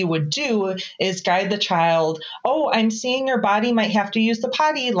then what you would do is guide the child. Oh, I'm seeing your body might have to use the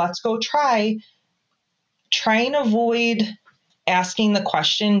potty. Let's go try. Try and avoid asking the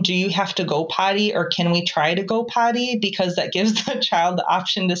question, do you have to go potty or can we try to go potty? Because that gives the child the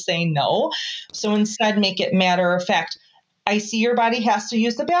option to say no. So instead make it matter of fact. I see your body has to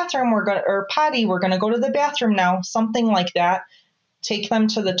use the bathroom. Or potty. We're going to go to the bathroom now. Something like that. Take them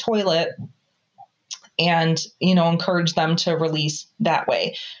to the toilet and, encourage them to release that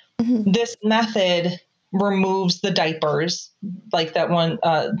way. This method removes the diapers, like that one,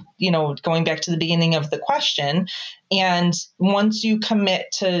 going back to the beginning of the question. And once you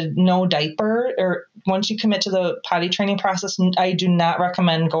commit to no diaper, or once you commit to the potty training process, I do not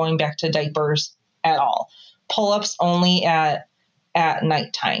recommend going back to diapers at all. Pull-ups only at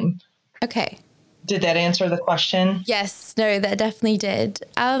nighttime. Okay. Did that answer the question? Yes, no, that definitely did.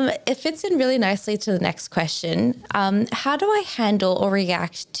 It fits in really nicely to the next question. How do I handle or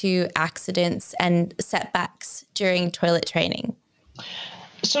react to accidents and setbacks during toilet training?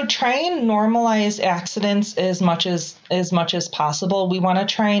 So try and normalize accidents as much as possible. We want to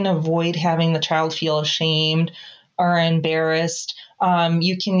try and avoid having the child feel ashamed or embarrassed.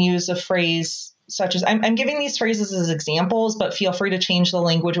 You can use a phrase such as, I'm giving these phrases as examples, but feel free to change the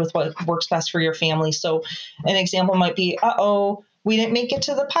language with what works best for your family. So an example might be, uh-oh, we didn't make it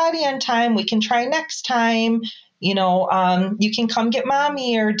to the potty on time. We can try next time. You can come get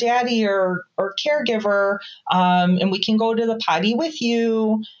mommy or daddy or caregiver, and we can go to the potty with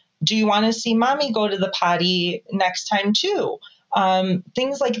you. Do you want to see mommy go to the potty next time too?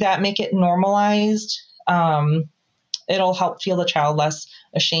 Things like that, make it normalized. It'll help feel the child less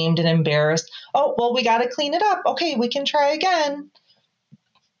ashamed and embarrassed. Oh, well, we got to clean it up. Okay, we can try again.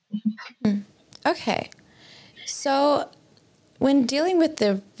 Okay. So when dealing with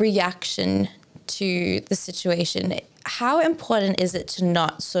the reaction to the situation, how important is it to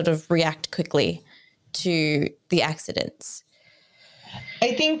not sort of react quickly to the accidents?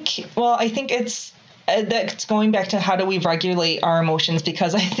 I think it's that's going back to how do we regulate our emotions,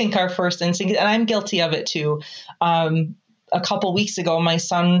 because I think our first instinct, and I'm guilty of it too. A couple weeks ago, my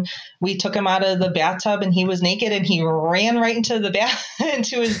son, we took him out of the bathtub and he was naked and he ran right into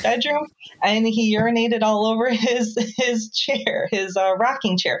into his bedroom and he urinated all over his chair, his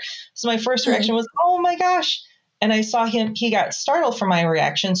rocking chair. So my first reaction was, oh my gosh. And I saw he got startled from my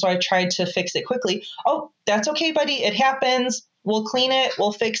reaction. So I tried to fix it quickly. Oh, that's okay, buddy. It happens. We'll clean it.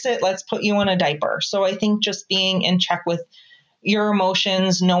 We'll fix it. Let's put you in a diaper. So I think just being in check with your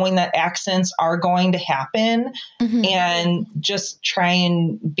emotions, knowing that accidents are going to happen, and just try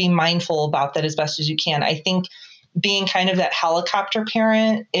and be mindful about that as best as you can. I think being kind of that helicopter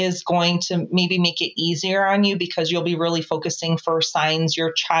parent is going to maybe make it easier on you, because you'll be really focusing for signs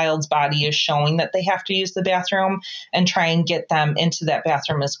your child's body is showing that they have to use the bathroom, and try and get them into that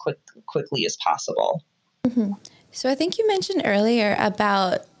bathroom as quickly as possible. So I think you mentioned earlier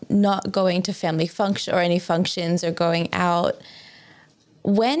about not going to family function or any functions or going out.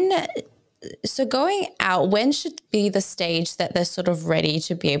 When should be the stage that they're sort of ready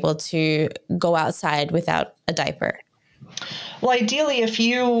to be able to go outside without a diaper? Well, ideally, if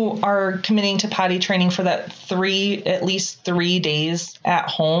you are committing to potty training for that at least 3 days at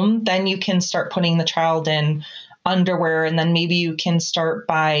home, then you can start putting the child in underwear, and then maybe you can start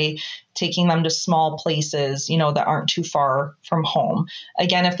by taking them to small places, that aren't too far from home.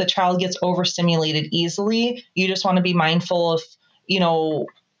 Again, if the child gets overstimulated easily, you just want to be mindful of,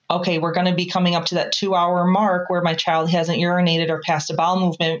 okay, we're going to be coming up to that 2-hour mark where my child hasn't urinated or passed a bowel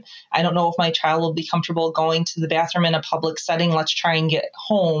movement. I don't know if my child will be comfortable going to the bathroom in a public setting. Let's try and get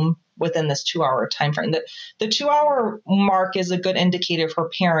home within this 2-hour time frame. The 2-hour mark is a good indicator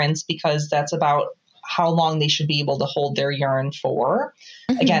for parents, because that's about how long they should be able to hold their urine for.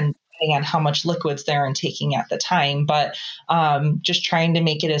 Again, depending on how much liquids they're intaking at the time, but just trying to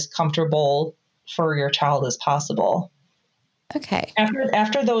make it as comfortable for your child as possible. Okay.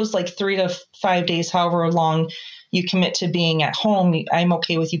 After those 3 to 5 days, however long you commit to being at home, I'm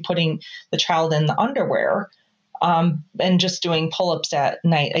okay with you putting the child in the underwear, and just doing pull-ups at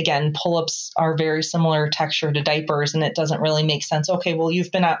night. Again, pull-ups are very similar texture to diapers, and it doesn't really make sense. Okay, well,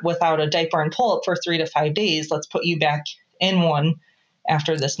 you've been without a diaper and pull-up for 3 to 5 days. Let's put you back in one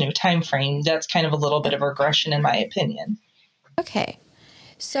after this new time frame. That's kind of a little bit of regression, in my opinion. Okay.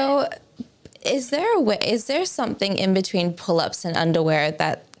 So is there something in between pull-ups and underwear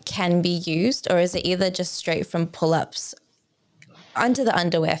that can be used, or is it either just straight from pull-ups onto the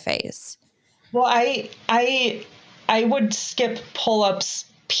underwear phase? Well, I would skip pull-ups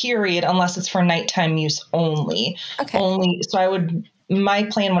period unless it's for nighttime use only. Okay. Only so I would my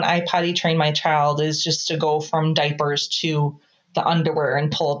plan when I potty train my child is just to go from diapers to the underwear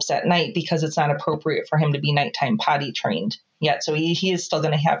and pull-ups at night because it's not appropriate for him to be nighttime potty trained yet. So he is still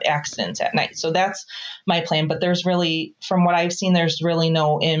going to have accidents at night. So that's my plan. But there's really, from what I've seen, there's really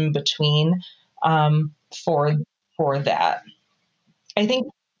no in between for that. I think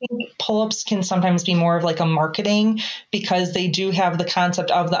pull-ups can sometimes be more of like a marketing because they do have the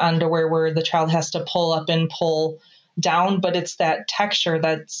concept of the underwear where the child has to pull up and pull down, but it's that texture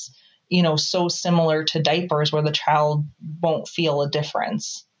that's, so similar to diapers where the child won't feel a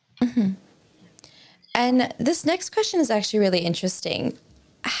difference. Mm-hmm. And this next question is actually really interesting.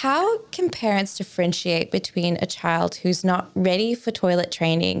 How can parents differentiate between a child who's not ready for toilet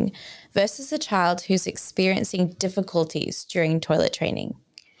training versus a child who's experiencing difficulties during toilet training?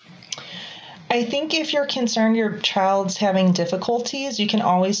 I think if you're concerned your child's having difficulties, you can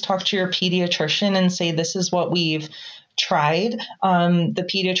always talk to your pediatrician and say, this is what we've tried. The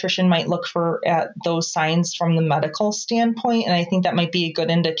pediatrician might look at those signs from the medical standpoint. And I think that might be a good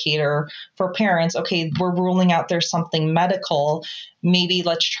indicator for parents. Okay, we're ruling out there's something medical. Maybe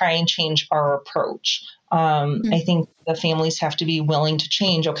let's try and change our approach. I think the families have to be willing to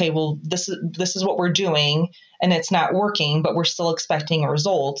change. Okay, well, this is what we're doing and it's not working, but we're still expecting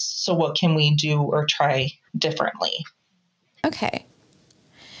results. So what can we do or try differently? Okay.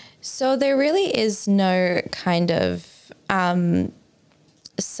 So there really is no kind of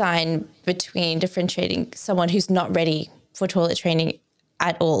sign between differentiating someone who's not ready for toilet training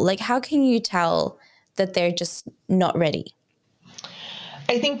at all. Like, how can you tell that they're just not ready?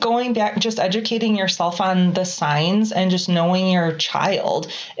 I think going back, just educating yourself on the signs and just knowing your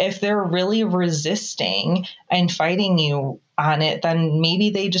child. If they're really resisting and fighting you on it, then maybe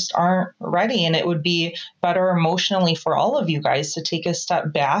they just aren't ready. And it would be better emotionally for all of you guys to take a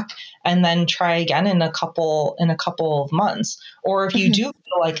step back and then try again in a couple of months. Or if you do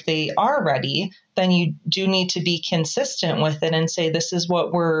feel like they are ready, then you do need to be consistent with it and say, this is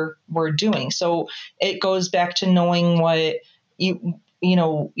what we're doing. So it goes back to knowing what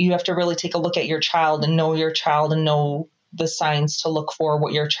you have to really take a look at your child and know your child and know the signs to look for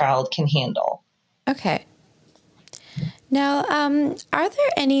what your child can handle. Okay. Now, are there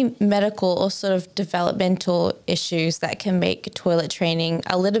any medical or sort of developmental issues that can make toilet training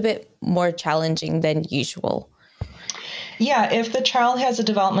a little bit more challenging than usual? Yeah, if the child has a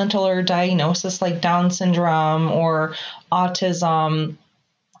developmental or diagnosis like Down syndrome or autism,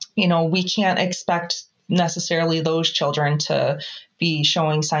 we can't expect necessarily those children to be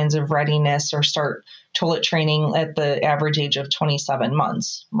showing signs of readiness or start toilet training at the average age of 27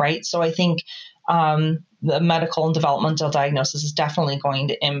 months, right? So I think the medical and developmental diagnosis is definitely going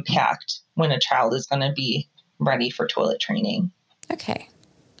to impact when a child is going to be ready for toilet training. Okay.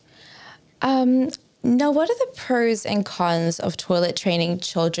 Now, what are the pros and cons of toilet training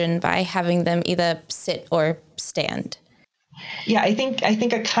children by having them either sit or stand? Yeah, I think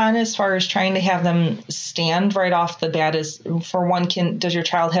a con as far as trying to have them stand right off the bat is, for one, does your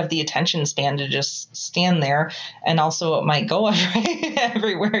child have the attention span to just stand there? And also it might go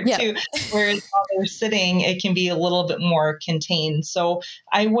everywhere too. Whereas while they're sitting, it can be a little bit more contained. So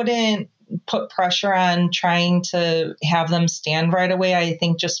I wouldn't put pressure on trying to have them stand right away. I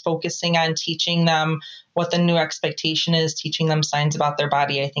think just focusing on teaching them what the new expectation is, teaching them signs about their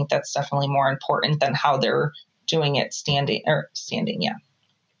body, I think that's definitely more important than how they're doing it standing. Yeah.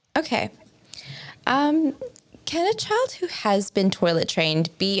 Okay. Can a child who has been toilet trained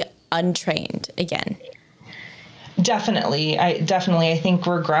be untrained again? Definitely. I think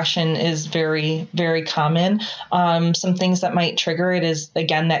regression is very, very common. Some things that might trigger it is,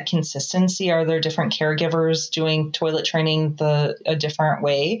 again, that consistency. Are there different caregivers doing toilet training a different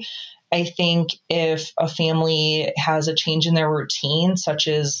way? I think if a family has a change in their routine, such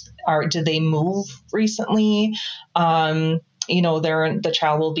as did they move recently? The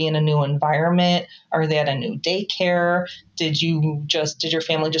child will be in a new environment. Are they at a new daycare? Did your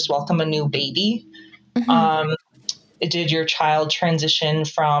family just welcome a new baby? Mm-hmm. Did your child transition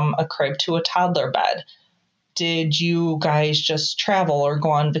from a crib to a toddler bed? Did you guys just travel or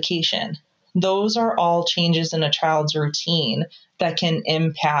go on vacation? Those are all changes in a child's routine that can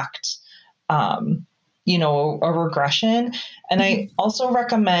impact, a regression. And I also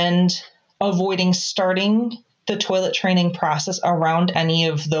recommend avoiding starting the toilet training process around any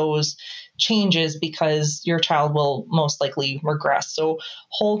of those changes because your child will most likely regress. So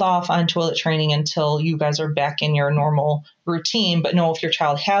hold off on toilet training until you guys are back in your normal routine, but know if your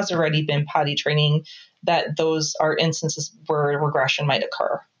child has already been potty training, that those are instances where regression might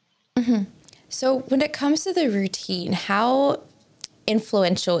occur. Mm-hmm. So when it comes to the routine, how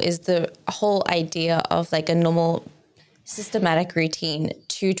influential is the whole idea of like a normal systematic routine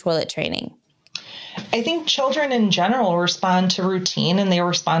to toilet training? I think children in general respond to routine and they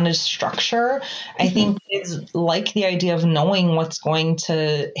respond to structure. I think kids like the idea of knowing what's going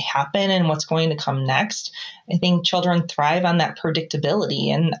to happen and what's going to come next. I think children thrive on that predictability.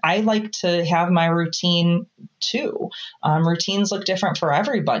 And I like to have my routine too. Routines look different for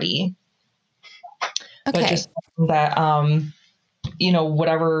everybody. Okay. But just that,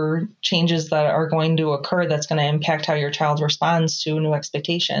 whatever changes that are going to occur, that's going to impact how your child responds to a new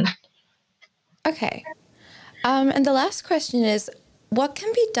expectation. Okay. And the last question is, what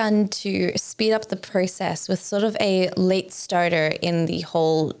can be done to speed up the process with sort of a late starter in the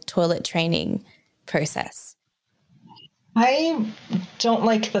whole toilet training process? I don't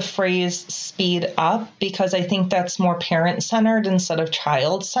like the phrase speed up because I think that's more parent centered instead of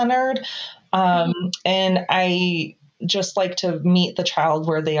child centered. And I just like to meet the child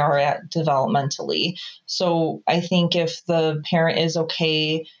where they are at developmentally. So I think if the parent is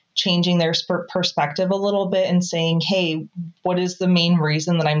okay changing their perspective a little bit and saying, hey, what is the main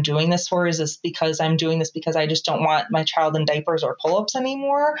reason that I'm doing this for? Is this because I'm doing this because I just don't want my child in diapers or pull-ups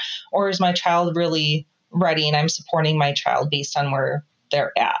anymore? Or is my child really ready and I'm supporting my child based on where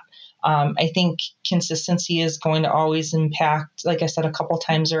they're at? I think consistency is going to always impact, like I said a couple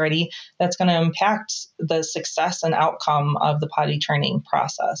times already, that's going to impact the success and outcome of the potty training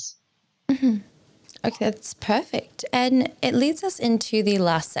process. Mm-hmm. Okay, that's perfect. And it leads us into the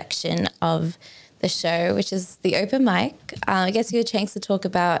last section of the show, which is the open mic. I guess you get a chance to talk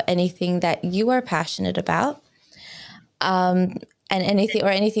about anything that you are passionate about. And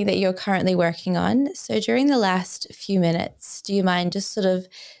anything that you're currently working on. So during the last few minutes, do you mind just sort of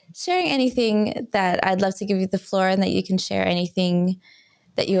sharing anything that I'd love to give you the floor and that you can share anything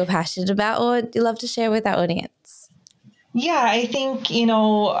that you are passionate about or you love to share with our audience? Yeah, I think,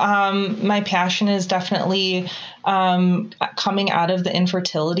 my passion is definitely coming out of the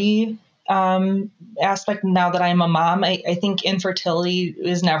infertility aspect. Now that I'm a mom, I think infertility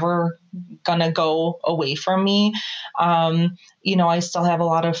is never going to go away from me. I still have a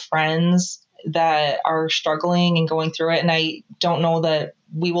lot of friends that are struggling and going through it. And I don't know that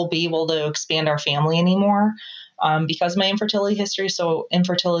we will be able to expand our family anymore because of my infertility history. So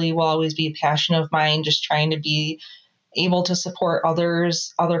infertility will always be a passion of mine, just trying to be able to support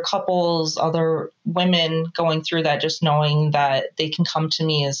others, other couples, other women going through that, just knowing that they can come to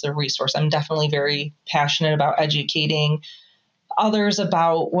me as a resource. I'm definitely very passionate about educating others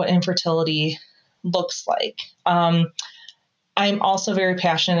about what infertility looks like. I'm also very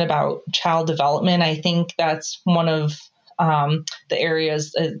passionate about child development. I think that's one of the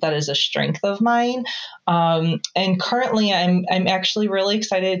areas that is a strength of mine. And currently, I'm actually really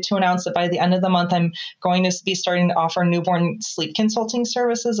excited to announce that by the end of the month, I'm going to be starting to offer newborn sleep consulting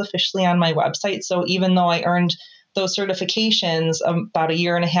services officially on my website. So even though I earned those certifications about a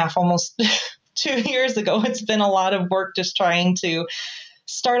year and a half, almost 2 years ago, it's been a lot of work just trying to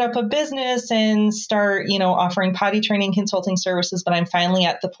start up a business and start, offering potty training consulting services. But I'm finally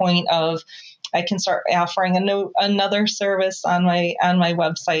at the point of I can start offering another service on my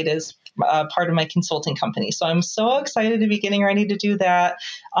website as part of my consulting company. So I'm so excited to be getting ready to do that.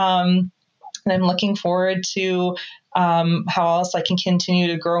 And I'm looking forward to how else I can continue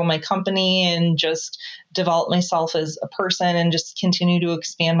to grow my company and just develop myself as a person and just continue to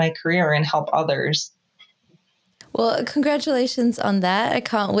expand my career and help others. Well, congratulations on that. I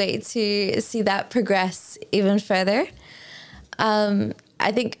can't wait to see that progress even further.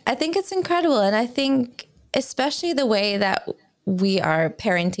 I think it's incredible. And I think especially the way that we are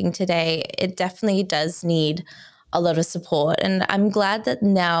parenting today, it definitely does need a lot of support. And I'm glad that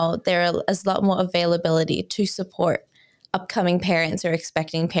now there is a lot more availability to support upcoming parents or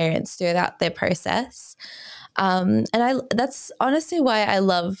expecting parents throughout their process. That's honestly why I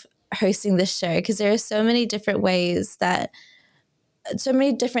love hosting this show, because there are so many different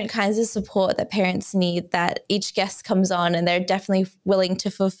kinds of support that parents need, that each guest comes on and they're definitely willing to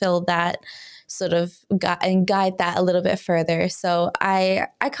fulfill that sort of guide that a little bit further. So I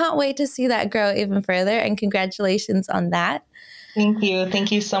can't wait to see that grow even further, and congratulations on that. Thank you.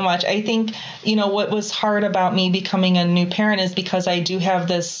 Thank you so much. I think, what was hard about me becoming a new parent is because I do have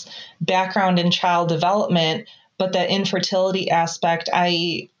this background in child development, but that infertility aspect,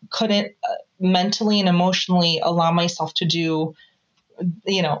 I couldn't mentally and emotionally allow myself to do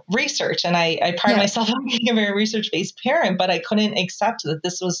research. And I pride myself on being a very research-based parent, but I couldn't accept that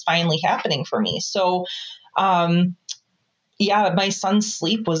this was finally happening for me. So, my son's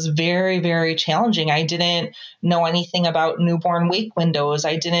sleep was very, very challenging. I didn't know anything about newborn wake windows.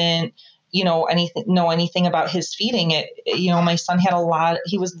 I didn't, know anything about his feeding. My son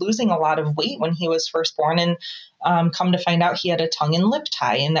he was losing a lot of weight when he was first born, and come to find out he had a tongue and lip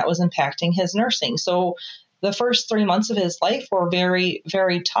tie, and that was impacting his nursing. So the first 3 months of his life were very,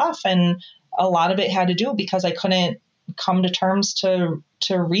 very tough. And a lot of it had to do because I couldn't come to terms to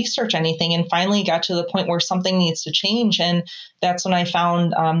research anything, and finally got to the point where something needs to change. And that's when I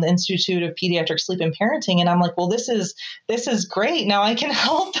found the Institute of Pediatric Sleep and Parenting. And I'm like, well, this is great. Now I can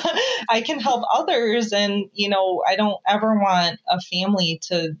help, others. And, I don't ever want a family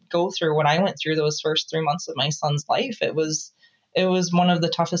to go through what I went through those first 3 months of my son's life. It was one of the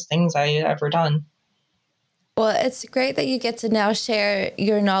toughest things I had ever done. Well, it's great that you get to now share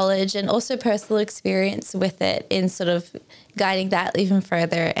your knowledge and also personal experience with it in sort of guiding that even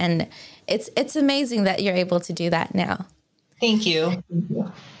further. And it's amazing that you're able to do that now. Thank you.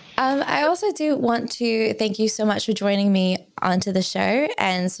 I also do want to thank you so much for joining me onto the show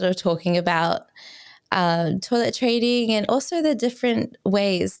and sort of talking about toilet training and also the different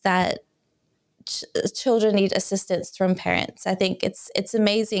ways that children need assistance from parents. I think it's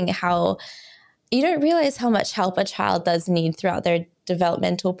amazing how you don't realize how much help a child does need throughout their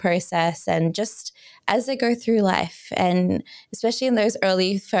developmental process and just as they go through life, and especially in those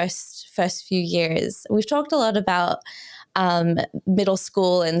early first few years. We've talked a lot about middle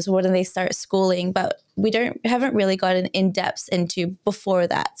school and when they start schooling, but we haven't really gotten in depth into before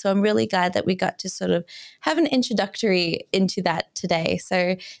that. So I'm really glad that we got to sort of have an introductory into that today.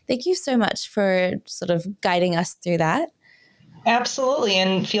 So thank you so much for sort of guiding us through that. Absolutely.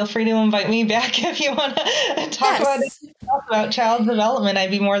 And feel free to invite me back if you want to talk about child development.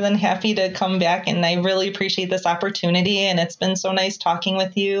 I'd be more than happy to come back. And I really appreciate this opportunity. And it's been so nice talking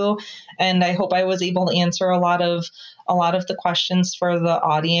with you. And I hope I was able to answer a lot of the questions for the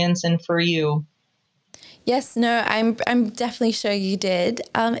audience and for you. Yes, no, I'm definitely sure you did.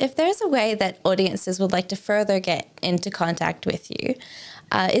 If there's a way that audiences would like to further get into contact with you,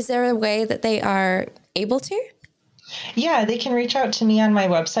 is there a way that they are able to? Yeah, they can reach out to me on my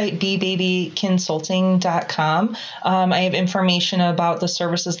website, bbabyconsulting.com. I have information about the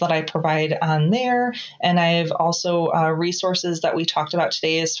services that I provide on there. And I have also resources that we talked about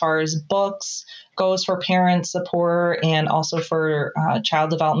today as far as books goes for parent support and also for child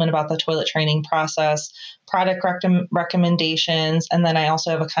development about the toilet training process, product recommendations. And then I also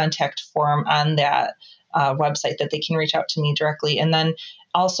have a contact form on that website that they can reach out to me directly. And then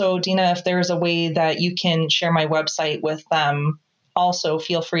also, Dina, if there's a way that you can share my website with them, also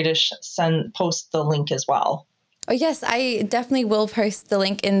feel free to post the link as well. Oh, yes, I definitely will post the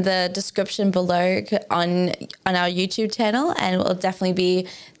link in the description below on our YouTube channel, and it will definitely be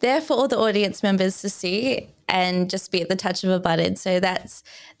there for all the audience members to see and just be at the touch of a button. So that's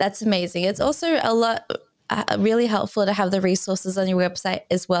amazing. It's also a lot really helpful to have the resources on your website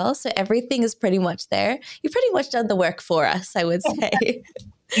as well. So everything is pretty much there. You've pretty much done the work for us, I would say.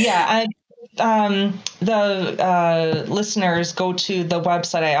 Yeah. The listeners go to the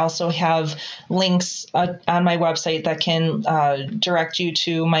website. I also have links on my website that can direct you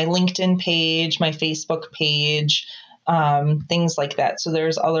to my LinkedIn page, my Facebook page, things like that. So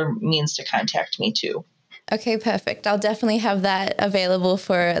there's other means to contact me too. Okay, perfect. I'll definitely have that available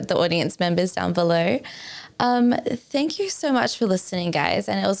for the audience members down below. Thank you so much for listening, guys.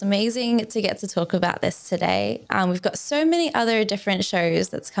 And it was amazing to get to talk about this today. We've got so many other different shows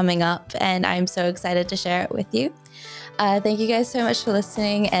that's coming up, and I'm so excited to share it with you. Thank you guys so much for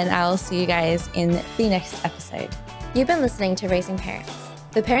listening, and I'll see you guys in the next episode. You've been listening to Raising Parents,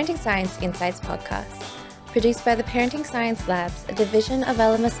 the Parenting Science Insights podcast, produced by the Parenting Science Labs, a division of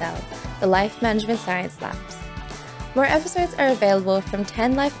LMSL, the Life Management Science Labs. More episodes are available from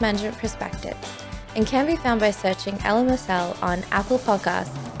 10 life management perspectives and can be found by searching LMSL on Apple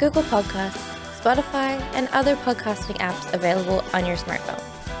Podcasts, Google Podcasts, Spotify, and other podcasting apps available on your smartphone.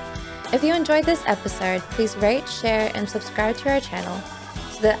 If you enjoyed this episode, please rate, share, and subscribe to our channel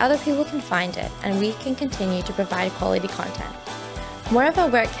so that other people can find it and we can continue to provide quality content. More of our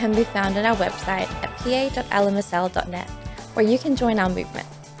work can be found on our website at pa.lmsl.net, where you can join our movement.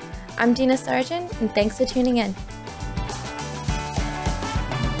 I'm Dina Sargent, and thanks for tuning in.